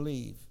they may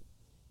believe.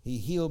 He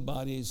healed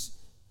bodies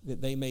that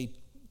they may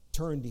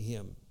turn to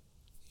him.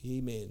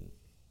 Amen.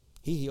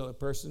 He healed a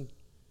person.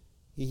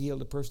 He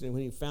healed a person, and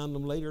when he found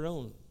them later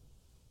on,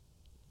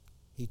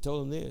 he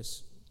told them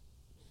this: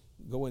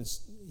 go and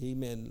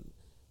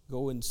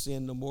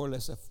sin no more,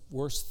 lest a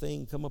worse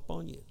thing come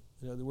upon you.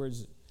 In other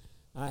words,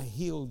 I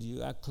healed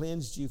you. I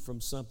cleansed you from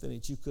something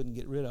that you couldn't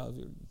get rid of,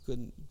 or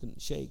couldn't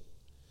shake.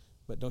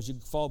 But don't you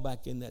fall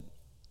back in that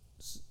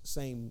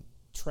same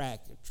track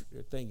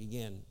or thing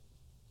again.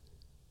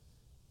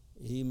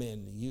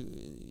 Amen.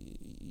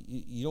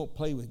 You don't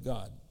play with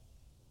God.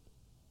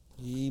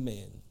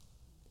 Amen.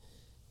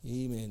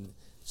 Amen.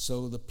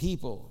 So the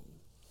people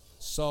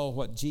saw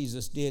what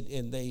Jesus did,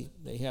 and they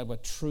have a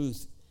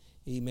truth.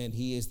 Amen.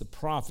 He is the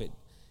prophet,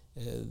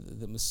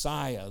 the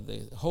Messiah,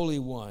 the Holy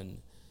One,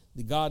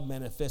 the God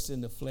manifested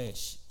in the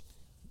flesh.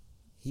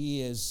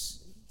 He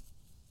is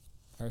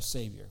our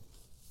Savior.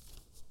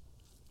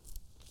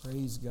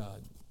 Praise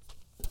God.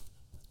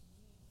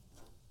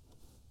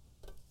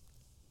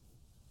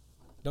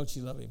 Don't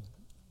you love him?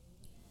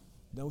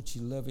 Don't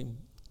you love him?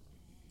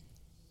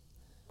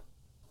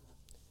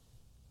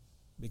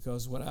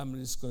 Because what I'm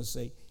just going to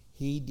say,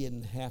 he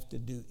didn't have to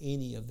do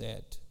any of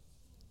that.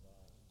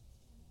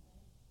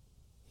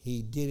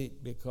 He did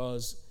it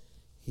because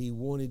he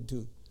wanted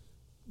to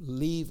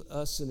leave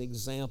us an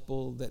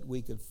example that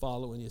we could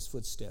follow in his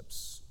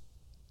footsteps.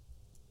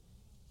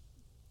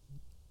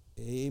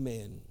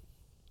 Amen.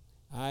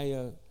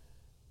 I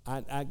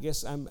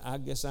guess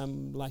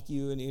I'm like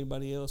you and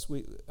anybody else.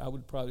 I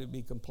would probably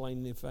be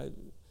complaining if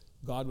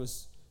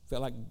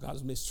felt like God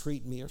was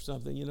mistreating me or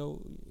something. You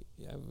know,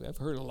 I've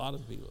heard a lot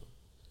of people.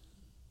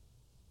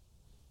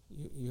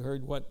 You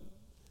heard what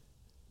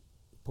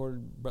poor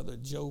Brother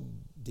Job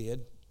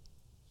did.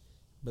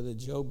 Brother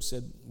Job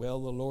said, well,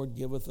 the Lord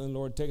giveth and the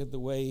Lord taketh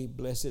away.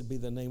 Blessed be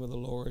the name of the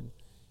Lord.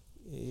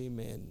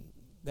 Amen.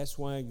 That's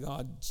why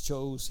God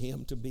chose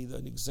him to be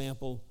an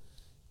example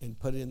and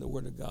put it in the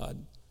Word of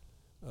God.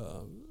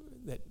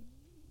 that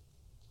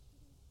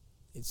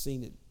it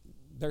seemed that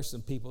there's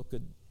some people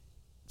could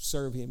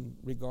serve him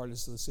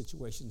regardless of the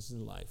situations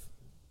in life.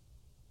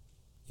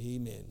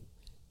 Amen.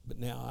 But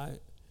now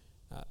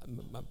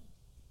my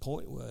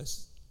point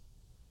was,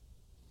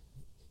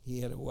 he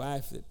had a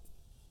wife that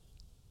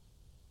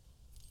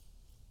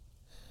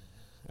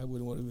I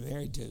wouldn't want to be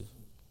married to.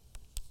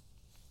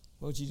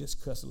 Why don't you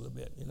just cuss a little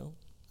bit,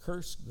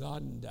 Curse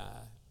God and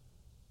die.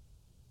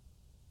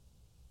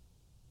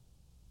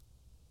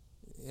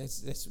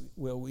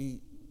 Well, we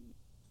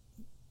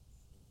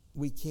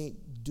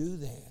can't do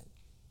that.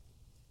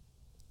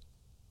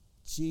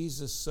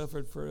 Jesus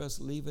suffered for us,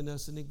 leaving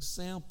us an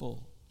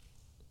example.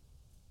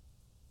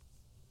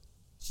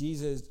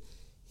 Jesus,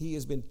 he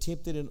has been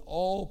tempted in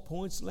all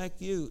points like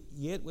you,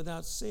 yet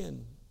without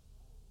sin.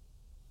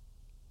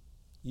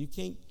 You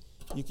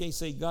can't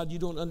say, God, you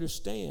don't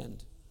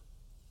understand.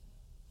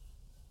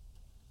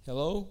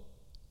 Hello?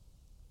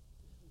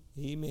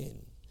 Amen.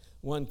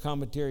 One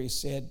commentary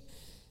said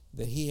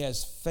that he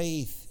has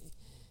faith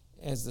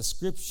as the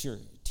Scripture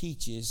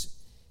teaches.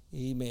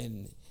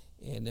 Amen.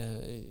 And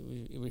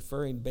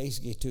referring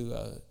basically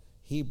to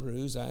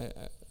Hebrews,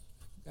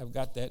 I've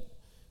got that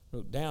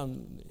wrote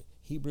down.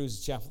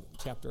 Hebrews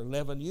chapter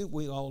 11.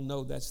 We all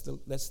know that's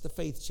the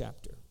faith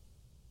chapter.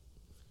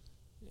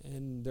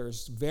 And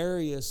there's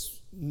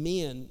various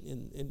men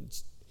in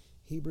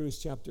Hebrews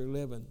chapter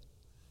 11.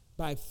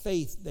 By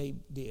faith they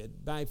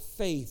did. By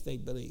faith they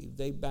believed.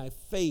 By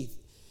faith,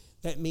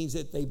 that means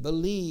that they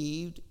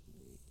believed,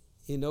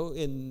 in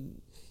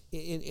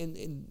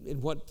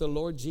what the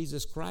Lord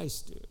Jesus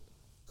Christ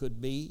could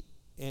be,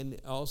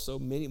 and also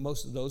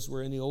most of those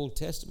were in the Old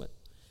Testament.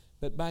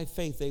 But by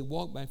faith, they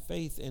walked by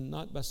faith and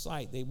not by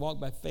sight. They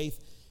walked by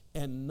faith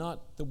and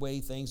not the way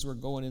things were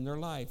going in their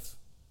life.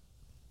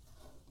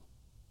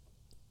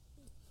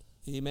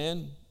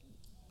 Amen?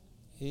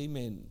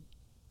 Amen.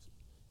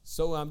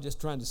 So I'm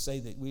just trying to say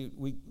that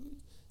we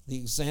the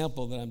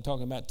example that I'm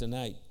talking about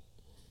tonight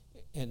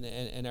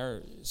and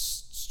our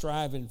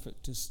striving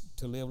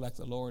to live like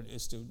the Lord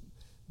is to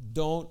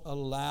don't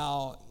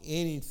allow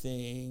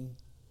anything,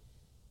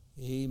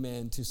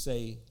 amen, to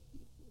say,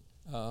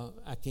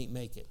 I can't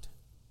make it,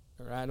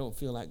 or I don't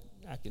feel like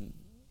I can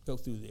go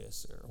through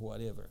this, or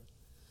whatever.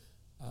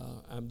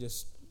 I'm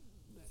just,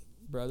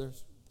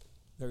 brothers,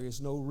 there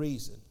is no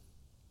reason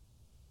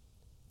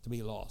to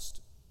be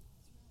lost.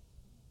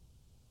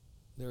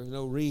 There is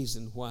no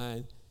reason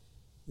why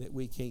that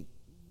we can't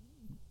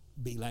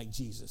be like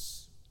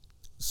Jesus.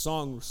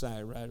 Song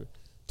writer,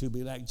 to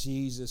be like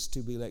Jesus, to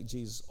be like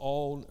Jesus.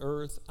 All on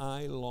earth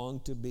I long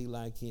to be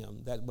like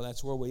him.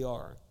 That's where we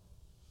are.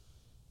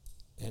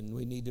 And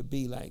we need to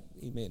be like,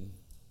 amen.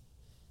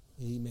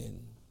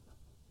 Amen.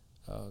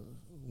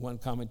 One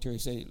commentary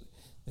said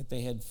that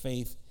they had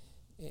faith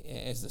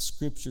as the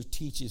Scripture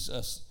teaches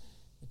us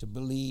to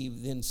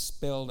believe, then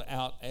spelled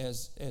out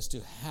as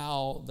to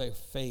how their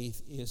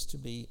faith is to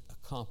be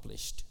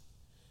accomplished,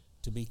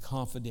 to be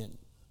confident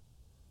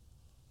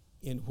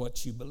in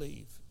what you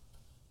believe.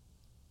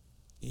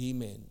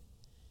 Amen.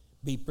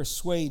 Be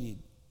persuaded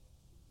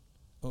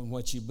on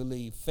what you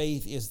believe.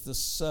 Faith is the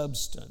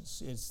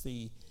substance. It's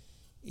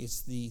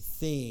the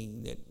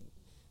thing that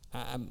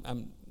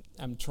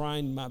I'm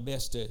trying my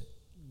best to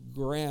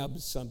grab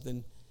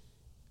something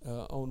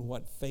on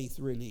what faith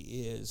really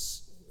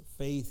is.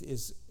 Faith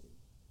is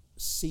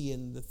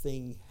seeing the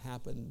thing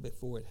happen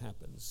before it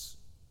happens.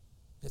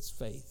 That's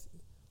faith.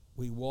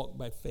 We walk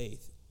by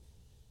faith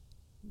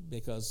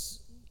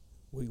because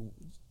we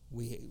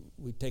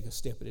take a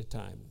step at a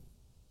time.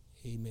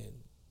 Amen.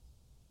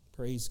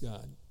 Praise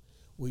God.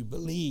 We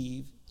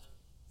believe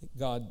that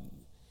God,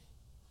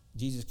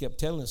 Jesus kept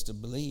telling us to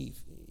believe.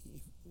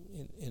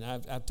 And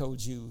I've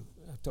told you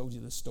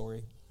the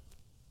story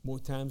more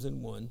times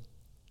than one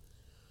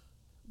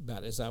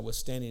about as I was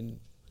standing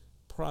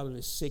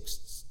probably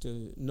 6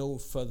 to no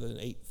further than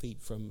 8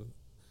 feet from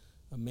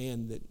a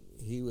man that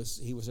he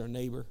was our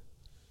neighbor,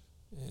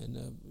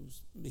 and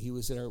he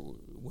was at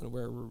one of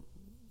our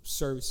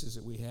services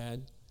that we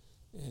had,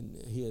 and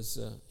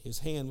his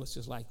hand was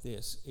just like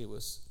this. It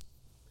was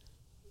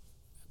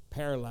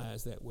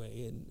paralyzed that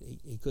way, and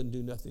he couldn't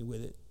do nothing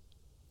with it.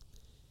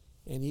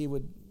 And he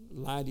would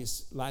light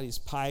his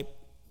pipe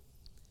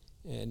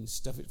and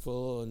stuff it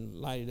full and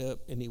light it up,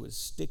 and he would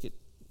stick it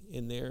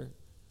in there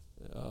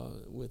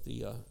with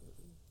the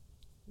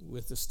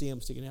stem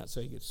sticking out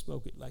so he could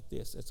smoke it like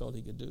this. That's all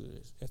he could do.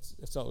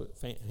 That's all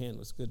the hand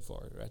was good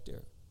for, right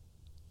there.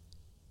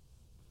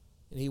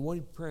 And he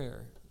wanted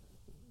prayer,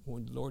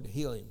 wanted the Lord to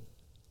heal him.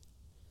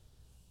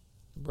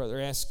 The brother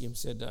asked him,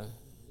 said,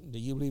 do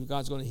you believe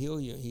God's going to heal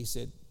you? He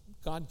said,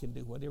 God can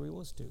do whatever he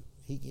wants to.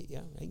 He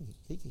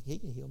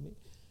can heal me.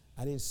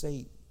 I didn't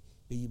say,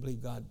 do you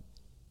believe God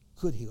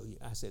could heal you?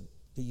 I said,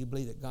 do you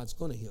believe that God's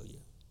going to heal you?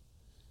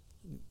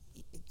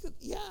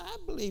 Yeah, I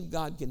believe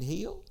God can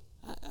heal.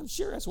 I'm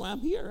sure that's why I'm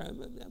here.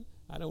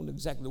 I don't know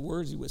exactly the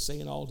words he was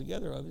saying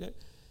altogether of it,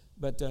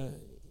 but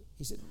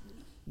he said,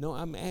 no,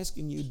 I'm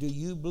asking you, do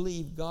you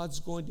believe God's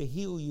going to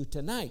heal you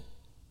tonight?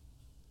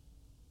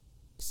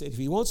 He said, if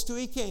he wants to,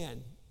 he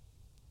can.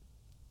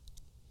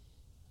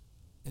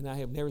 And I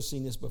have never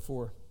seen this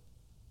before.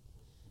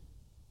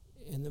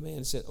 And the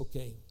man said,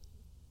 okay,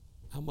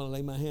 I'm going to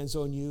lay my hands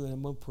on you and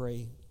I'm going to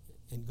pray,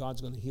 and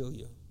God's going to heal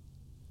you.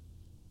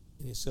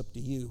 And it's up to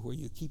you whether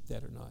you keep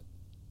that or not.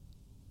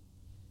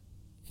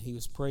 And he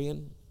was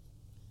praying,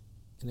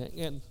 and that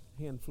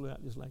hand flew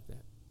out just like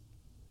that.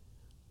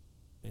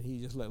 And he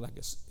just looked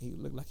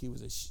like he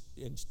was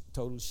in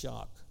total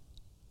shock.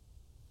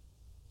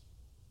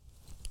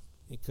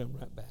 He come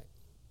right back.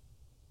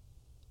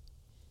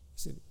 He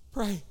said,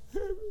 pray.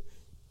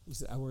 He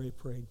said, I already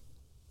prayed.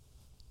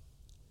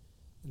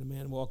 And the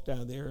man walked out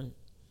of there and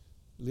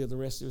lived the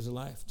rest of his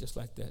life just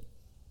like that.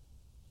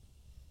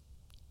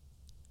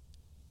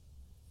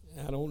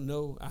 I don't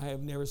know. I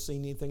have never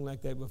seen anything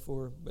like that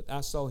before, but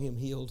I saw him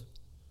healed,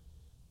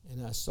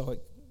 and I saw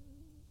it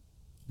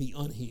be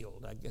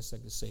unhealed, I guess I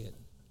could say it,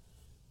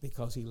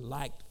 because he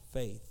lacked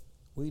faith.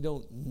 We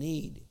don't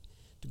need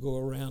to go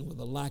around with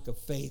a lack of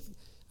faith.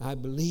 I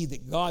believe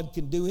that God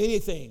can do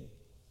anything.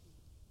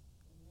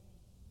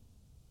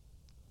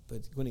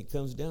 But when it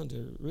comes down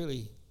to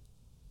really,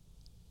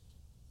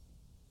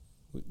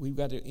 we've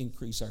got to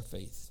increase our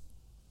faith.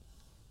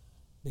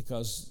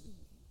 Because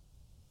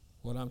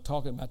what I'm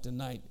talking about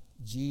tonight,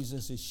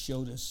 Jesus has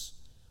showed us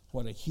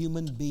what a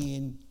human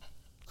being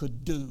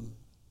could do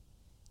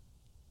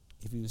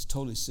if he was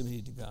totally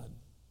submitted to God.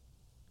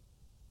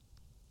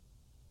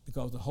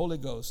 Because the Holy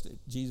Ghost,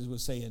 Jesus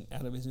was saying,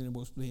 out of his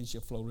innermost being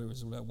shall flow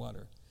rivers of living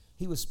water.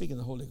 He was speaking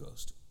the Holy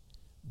Ghost.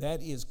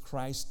 That is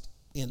Christ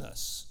in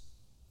us.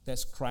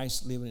 That's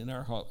Christ living in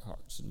our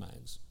hearts and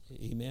minds.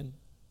 Amen?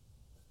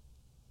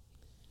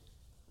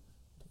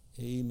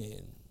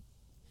 Amen.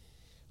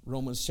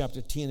 Romans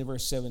chapter 10 and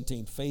verse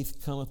 17.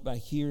 Faith cometh by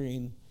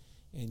hearing,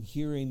 and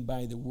hearing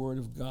by the word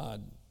of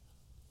God.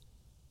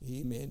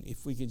 Amen.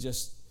 If we could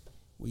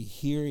we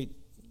hear it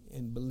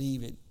and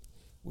believe it.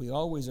 We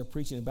always are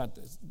preaching about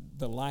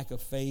the lack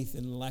of faith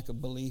and the lack of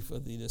belief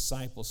of the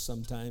disciples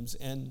sometimes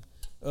and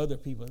other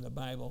people in the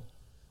Bible.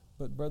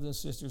 But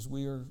brothers and sisters,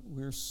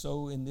 we're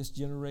so in this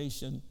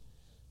generation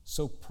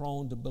so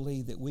prone to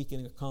believe that we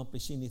can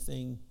accomplish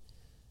anything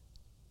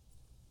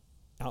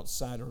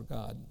outside of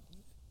God.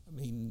 I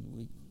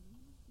mean,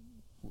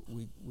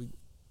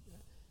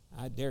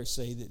 I dare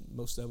say that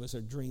most of us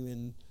are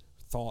dreaming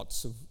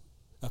thoughts of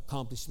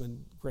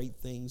accomplishment, great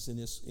things in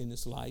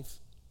this life.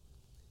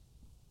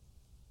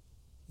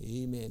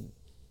 Amen.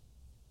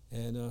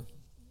 And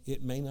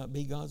it may not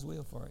be God's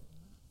will for it,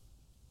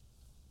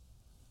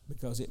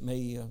 because it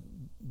may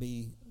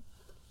be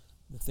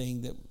the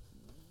thing that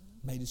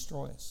may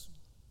destroy us.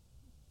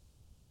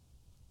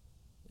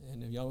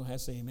 And if y'all don't have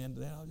to say amen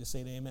to that, I'll just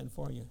say the amen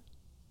for you.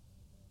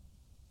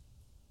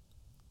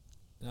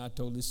 And I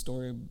told this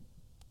story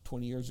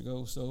 20 years ago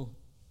or so.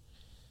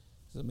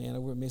 There's a man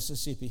over in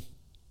Mississippi.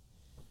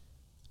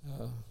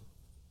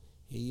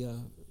 He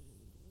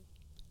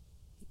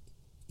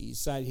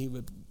decided he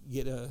would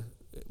get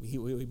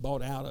he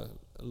bought out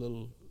a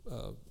little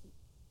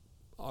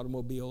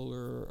automobile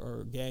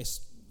or gas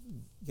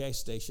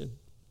station,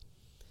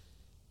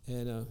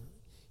 and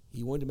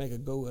he wanted to make a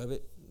go of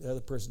it. The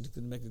other person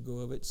couldn't make a go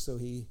of it, so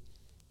he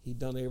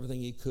done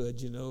everything he could,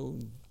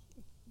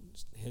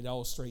 had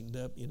all straightened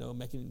up,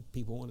 making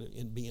people want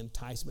to be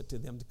enticement to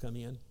them to come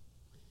in.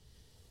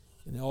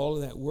 And all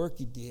of that work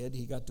he did,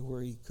 he got to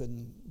where he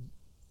couldn't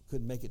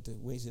make it to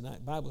Wednesday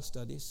night Bible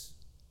studies.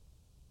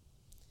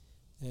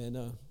 And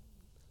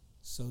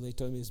so they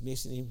told me he was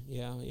missing him.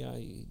 Yeah,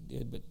 he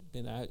did. But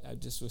then I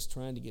just was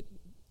trying to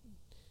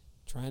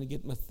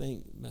get my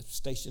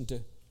station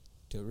to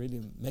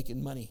really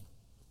making money.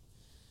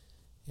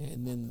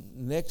 And then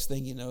the next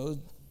thing you know,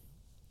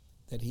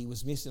 that he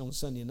was missing on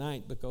Sunday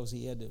night because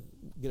he had to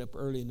get up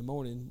early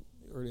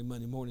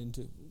Monday morning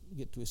to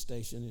get to his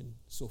station and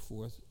so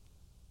forth.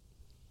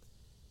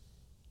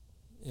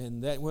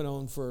 And that went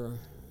on for a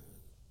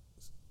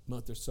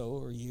month or so,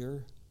 or a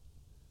year.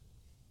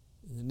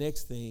 And the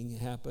next thing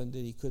happened that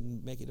he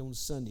couldn't make it on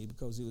Sunday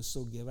because he was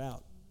so give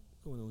out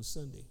going on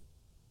Sunday.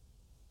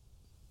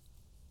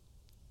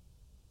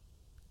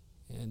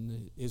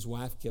 And his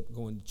wife kept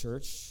going to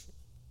church,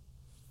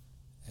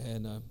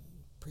 and a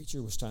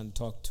preacher was trying to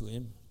talk to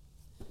him,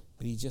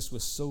 but he just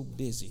was so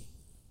busy.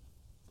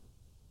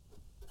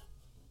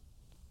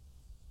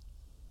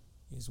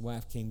 His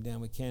wife came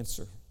down with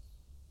cancer.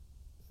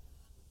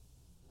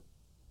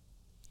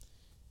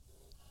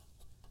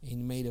 And he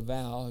made a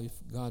vow, if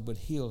God would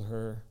heal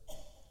her,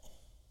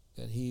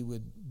 that he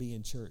would be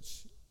in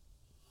church.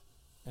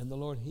 And the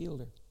Lord healed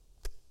her.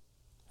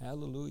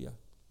 Hallelujah.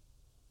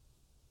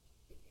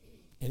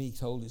 And he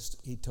told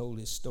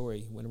his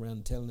story, went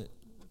around telling it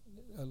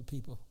to other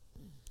people.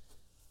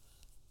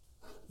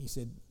 He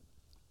said,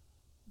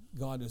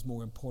 God is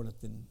more important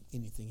than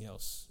anything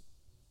else.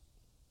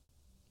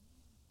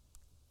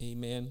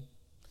 Amen.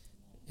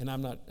 And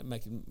I'm not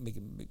making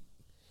big,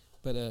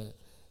 but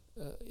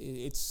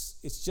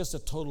it's just a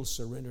total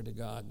surrender to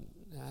God.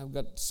 I've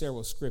got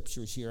several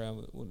scriptures here I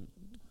will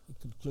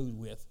conclude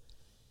with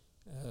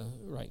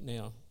right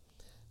now.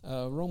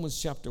 Romans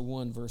chapter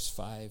 1, verse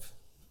 5.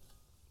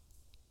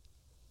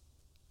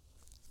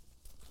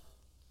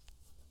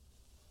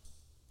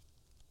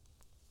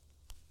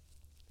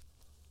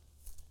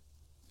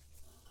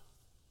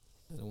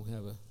 I don't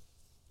have a...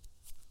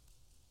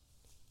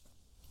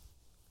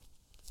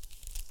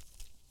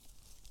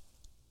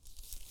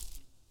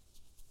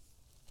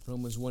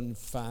 Romans 1,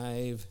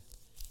 5.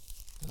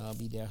 I'll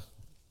be there.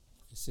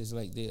 It says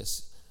like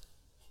this.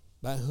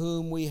 By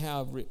whom we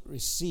have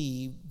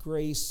received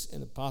grace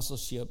and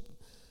apostleship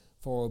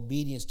for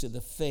obedience to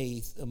the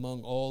faith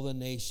among all the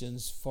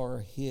nations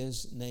for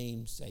his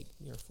name's sake,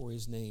 or for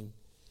his name.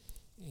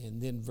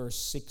 And then verse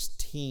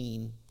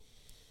 16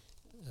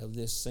 of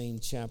this same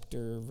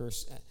chapter,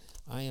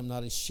 I am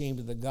not ashamed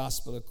of the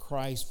gospel of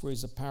Christ, for it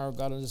is the power of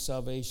God unto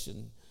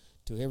salvation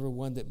to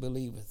everyone that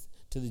believeth,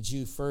 to the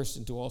Jew first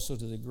and also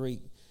to the Greek.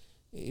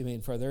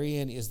 Amen. For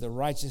therein is the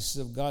righteousness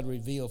of God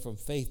revealed from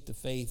faith to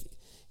faith.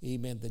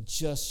 Amen. The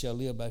just shall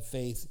live by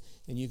faith.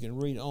 And you can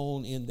read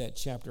on in that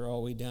chapter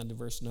all the way down to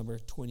verse number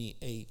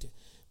 28.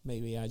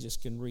 Maybe I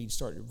just can read,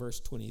 start at verse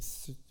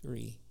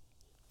 23.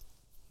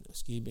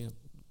 Excuse me,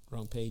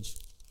 wrong page.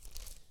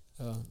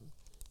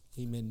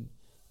 Amen.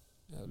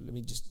 Let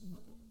me just...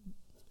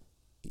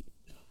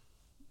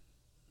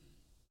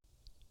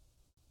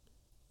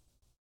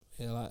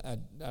 Well, I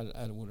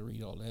don't want to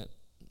read all that.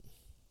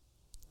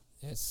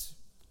 That's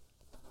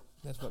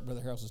what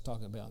Brother Harold was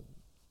talking about.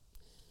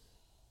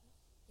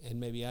 And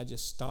maybe I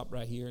just stop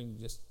right here and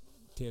just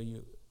tell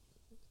you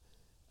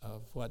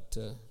what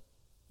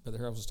Brother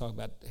Harold was talking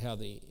about, how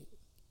the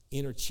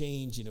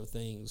interchanging of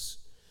things.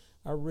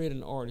 I read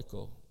an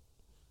article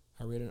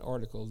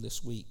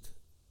this week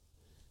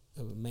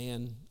of a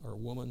man or a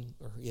woman,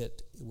 or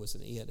it was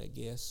an it, I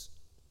guess,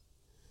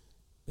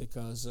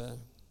 because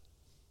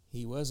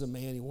he was a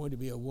man, he wanted to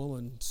be a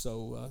woman,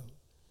 so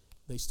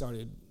they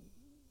started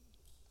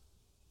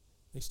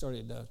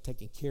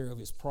taking care of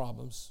his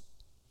problems.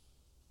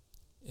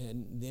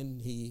 And then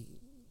he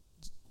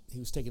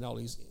was taking all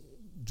these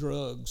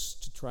drugs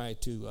to try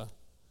to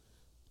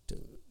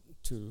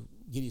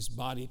get his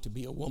body to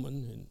be a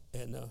woman,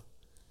 and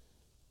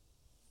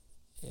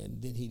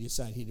then he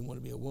decided he didn't want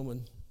to be a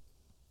woman,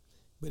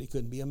 but he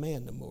couldn't be a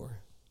man no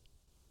more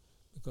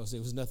because there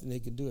was nothing they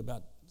could do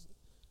about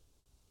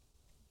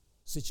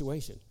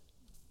situation.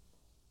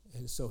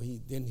 And so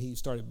he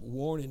started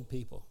warning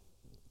people,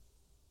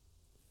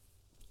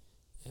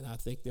 and I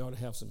think they ought to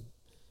have some.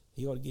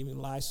 He ought to give him a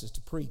license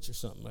to preach or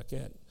something like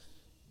that.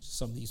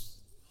 Some of these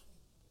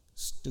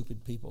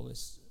stupid people.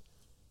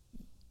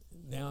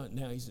 Now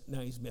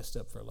he's messed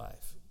up for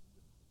life.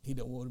 He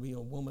don't want to be a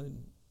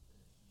woman.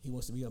 He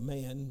wants to be a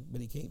man,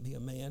 but he can't be a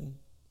man.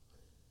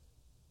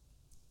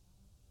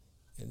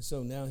 And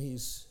so now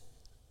he's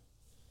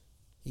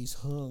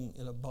hung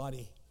in a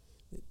body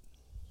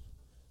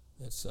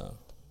that's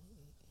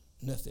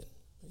nothing.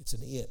 It's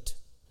an it.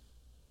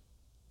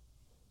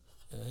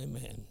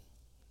 Amen.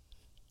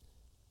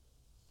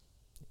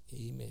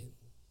 Amen.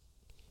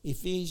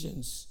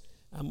 Ephesians,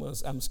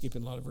 I'm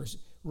skipping a lot of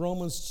verses.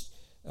 Romans,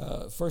 2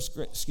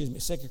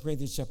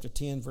 Corinthians chapter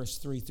 10, verse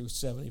 3 through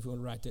 7, if you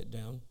want to write that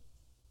down.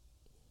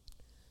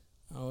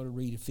 I want to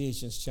read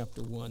Ephesians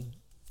chapter 1.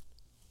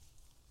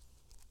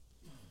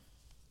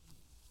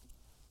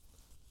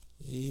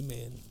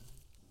 Amen.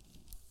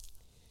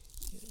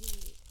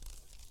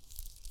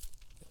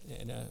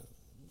 And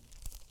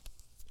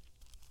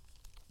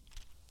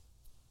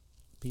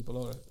people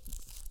ought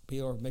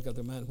to make up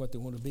their mind what they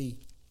want to be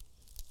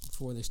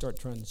before they start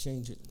trying to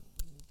change it.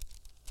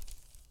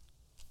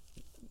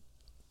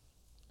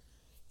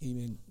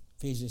 Even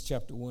Ephesians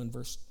chapter 1,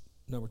 verse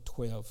number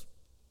 12.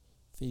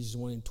 Ephesians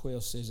 1 and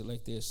 12 says it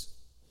like this,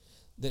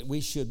 that we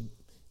should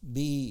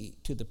be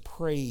to the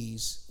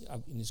praise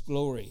of in his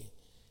glory,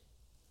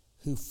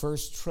 who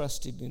first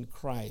trusted in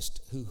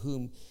Christ,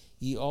 whom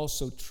ye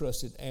also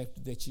trusted after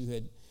that you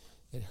had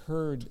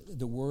heard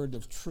the word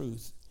of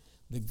truth,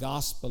 the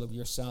gospel of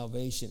your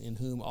salvation, in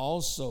whom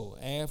also,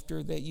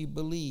 after that you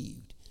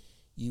believed,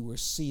 you were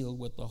sealed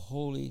with the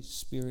Holy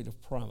Spirit of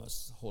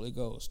promise, the Holy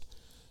Ghost,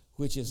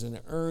 which is an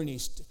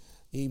earnest,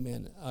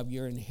 amen, of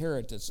your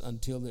inheritance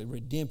until the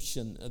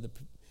redemption of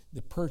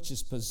the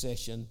purchased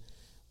possession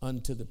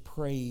unto the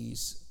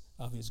praise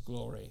of his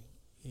glory.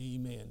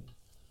 Amen.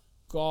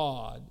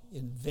 God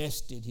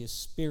invested his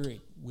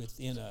Spirit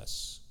within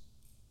us.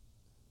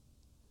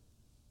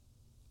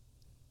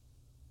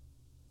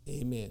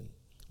 Amen.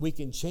 We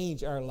can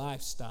change our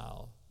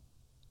lifestyle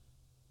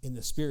in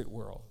the spirit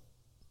world,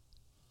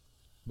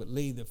 but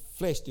leave the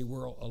fleshly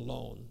world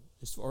alone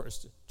as far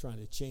as trying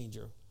to change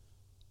our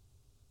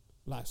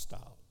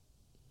lifestyle.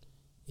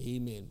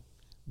 Amen.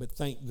 But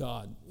thank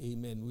God,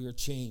 amen, we are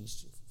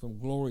changed from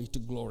glory to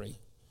glory.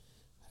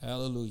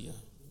 Hallelujah.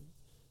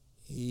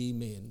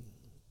 Amen.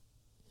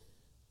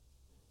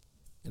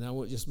 And I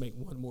will just make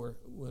one more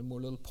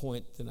little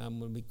point, then I'm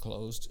going to be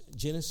closed.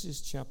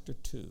 Genesis chapter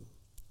 2.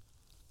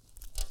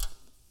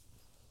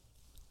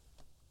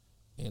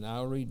 And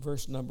I'll read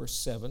verse number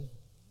 7.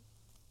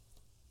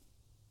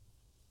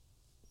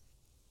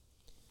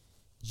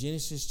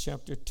 Genesis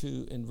chapter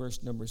 2 and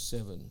verse number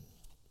 7.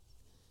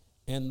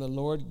 And the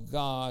Lord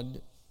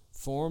God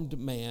formed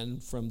man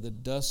from the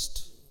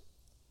dust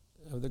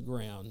of the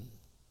ground,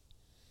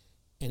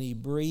 and he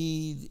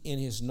breathed in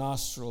his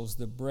nostrils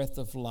the breath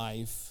of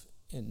life,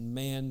 and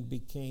man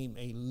became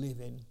a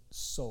living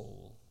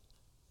soul.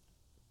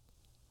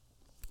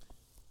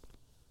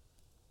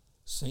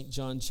 St.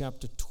 John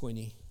chapter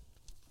 20.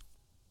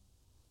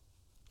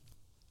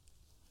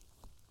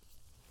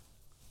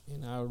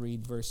 And I'll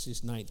read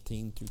verses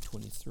 19 through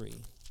 23.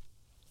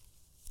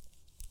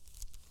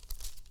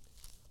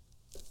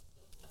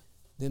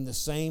 Then the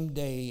same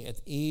day at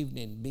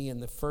evening, being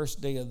the first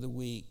day of the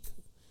week,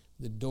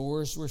 the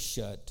doors were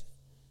shut.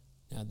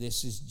 Now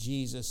this is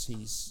Jesus.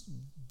 He's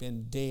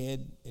been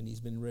dead and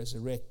he's been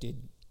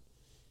resurrected.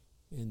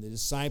 And the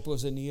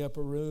disciples in the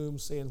upper room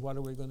saying, what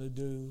are we going to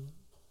do?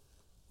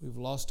 We've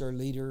lost our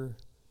leader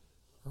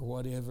or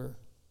whatever.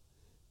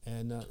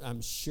 And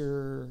I'm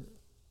sure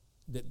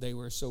that they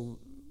were so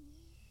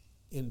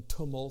in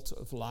tumult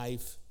of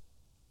life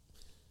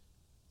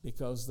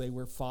because they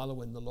were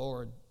following the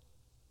Lord.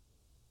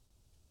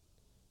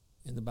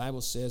 And the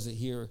Bible says that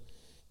here,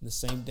 in the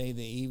same day,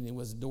 the evening,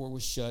 the door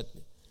was shut,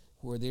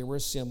 where they were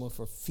assembled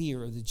for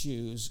fear of the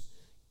Jews,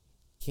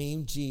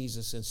 came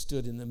Jesus and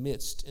stood in the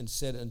midst and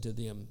said unto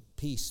them,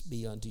 Peace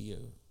be unto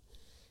you.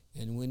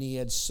 And when he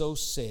had so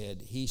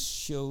said, he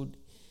showed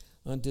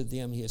unto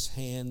them his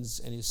hands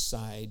and his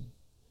side.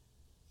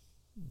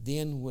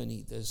 Then when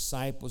the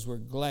disciples were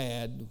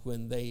glad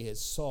when they had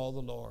saw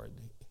the Lord,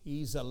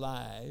 he's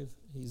alive,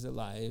 he's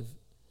alive.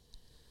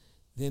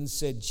 Then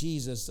said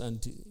Jesus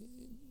unto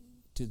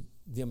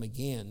them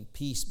again,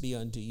 Peace be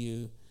unto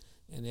you.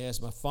 And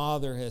as my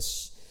Father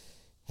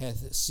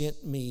hath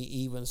sent me,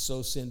 even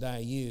so send I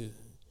you.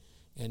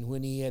 And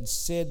when he had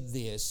said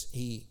this,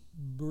 he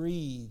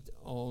breathed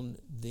on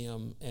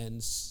them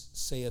and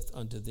saith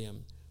unto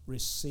them,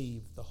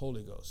 Receive the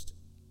Holy Ghost.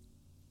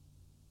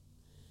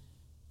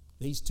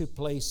 These two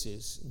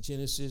places, in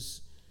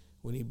Genesis,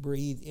 when he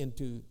breathed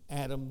into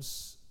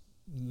Adam's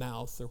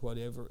mouth or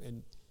whatever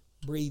and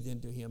breathed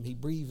into him, he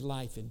breathed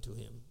life into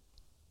him.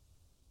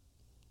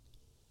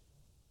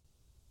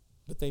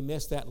 But they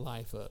messed that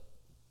life up.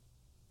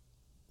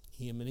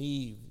 Him and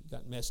Eve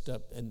got messed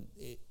up. And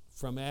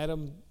from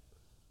Adam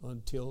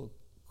until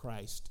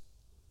Christ,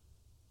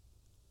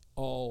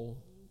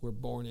 all were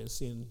born in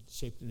sin,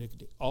 shaped in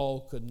iniquity.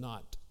 All could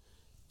not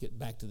get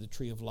back to the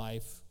tree of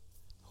life,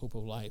 hope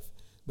of life.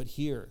 But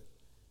here,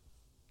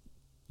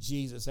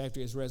 Jesus,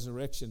 after his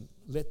resurrection,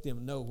 let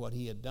them know what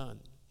he had done.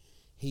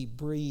 He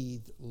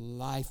breathed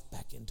life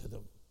back into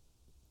them.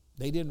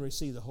 They didn't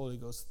receive the Holy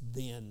Ghost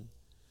then,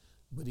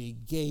 but he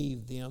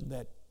gave them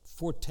that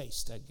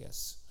foretaste, I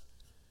guess,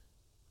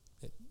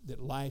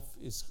 that life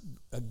is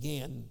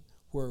again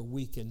where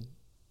we can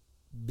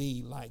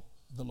be like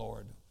the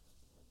Lord.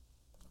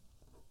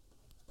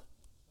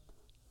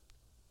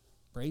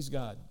 Praise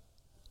God.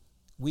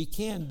 We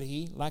can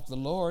be like the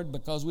Lord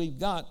because we've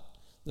got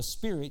the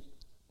Spirit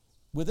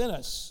within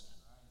us.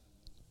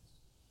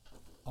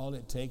 All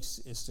it takes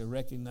is to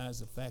recognize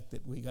the fact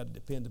that we got to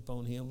depend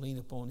upon him, lean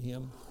upon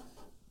him,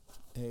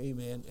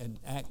 amen, and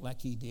act like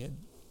he did,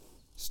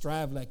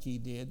 strive like he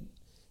did,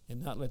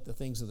 and not let the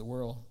things of the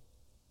world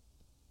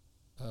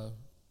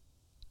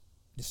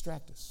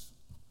distract us.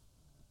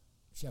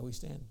 Shall we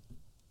stand?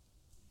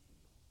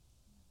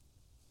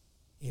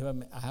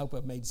 I hope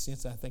I've made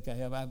sense. I think I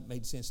have. I've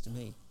made sense to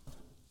me.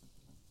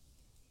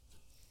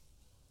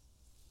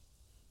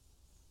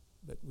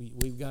 But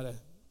we've got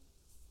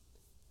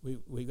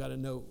to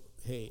know,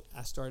 hey,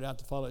 I started out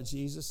to follow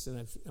Jesus,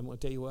 and I'm going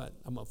to tell you what,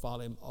 I'm going to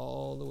follow him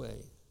all the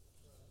way.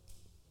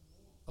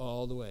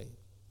 All the way.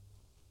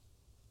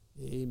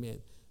 Amen.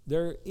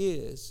 There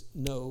is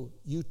no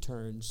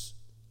U-turns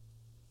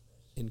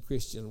in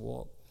Christian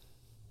walk.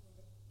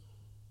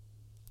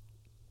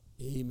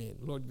 Amen.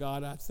 Lord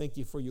God, I thank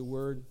you for your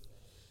word.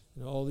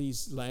 And all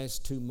these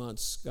last 2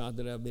 months, God,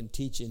 that I've been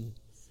teaching,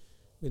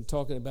 been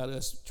talking about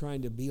us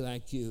trying to be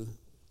like you.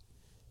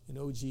 And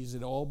oh, Jesus,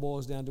 it all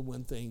boils down to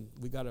one thing.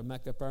 We got to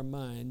make up our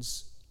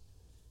minds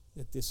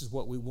that this is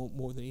what we want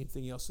more than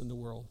anything else in the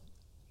world.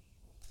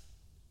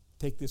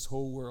 Take this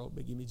whole world,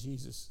 but give me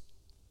Jesus.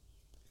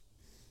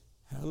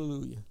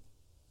 Hallelujah.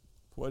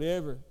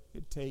 Whatever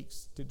it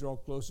takes to draw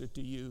closer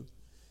to you,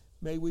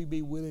 may we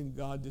be willing,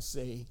 God, to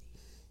say,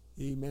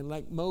 amen,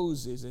 like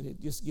Moses. And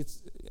it just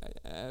gets,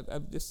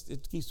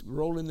 it keeps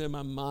rolling in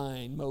my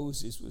mind.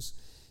 Moses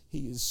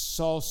he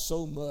saw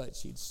so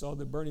much. He saw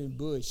the burning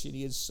bush, and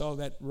he had saw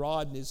that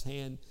rod in his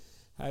hand.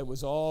 I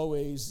was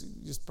always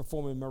just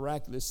performing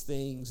miraculous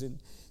things. And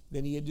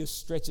then he had just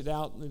stretched it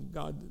out, and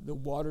God, the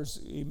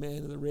waters,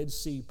 amen, of the Red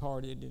Sea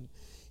parted. And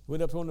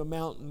went up on the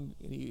mountain,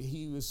 and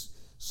he was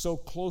so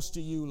close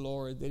to you,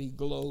 Lord, that he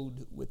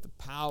glowed with the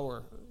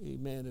power,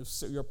 amen, of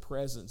your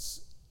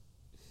presence.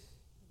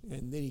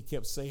 And then he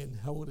kept saying,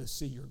 I want to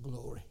see your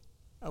glory.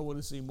 I want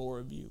to see more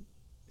of you.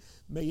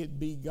 May it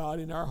be, God,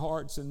 in our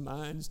hearts and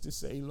minds to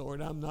say, Lord,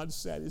 I'm not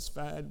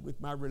satisfied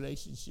with my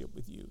relationship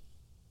with you.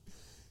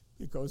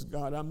 Because,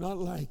 God, I'm not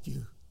like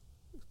you,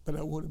 but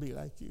I want to be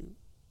like you.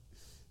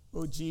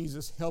 Oh,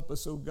 Jesus, help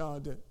us, oh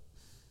God,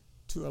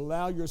 to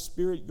allow your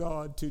Spirit,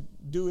 God, to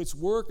do its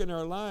work in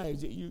our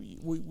lives.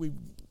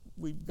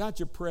 We've got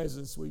your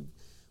presence.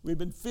 We've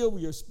been filled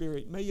with your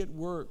Spirit. May it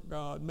work,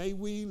 God. May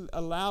we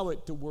allow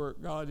it to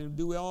work, God, and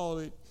do all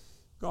it,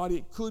 God,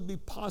 it could be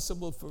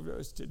possible for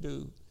us to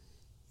do.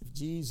 If,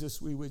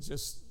 Jesus, we would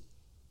just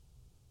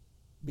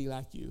be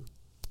like you.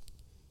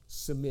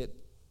 Submit.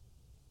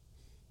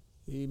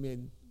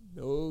 Amen.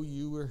 Though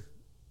you were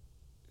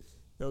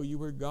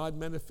God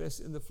manifest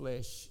in the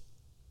flesh,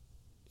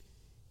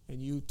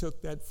 and you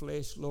took that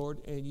flesh, Lord,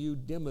 and you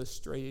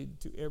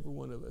demonstrated to every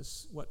one of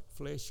us what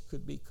flesh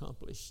could be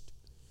accomplished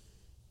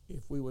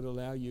if we would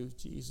allow you,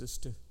 Jesus,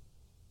 to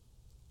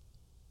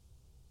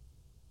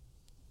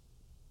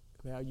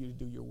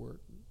do your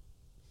work.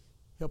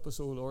 Help us,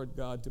 oh Lord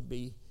God, to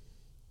be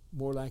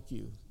more like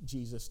you. In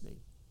Jesus'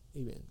 name,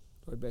 amen.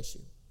 Lord bless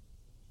you.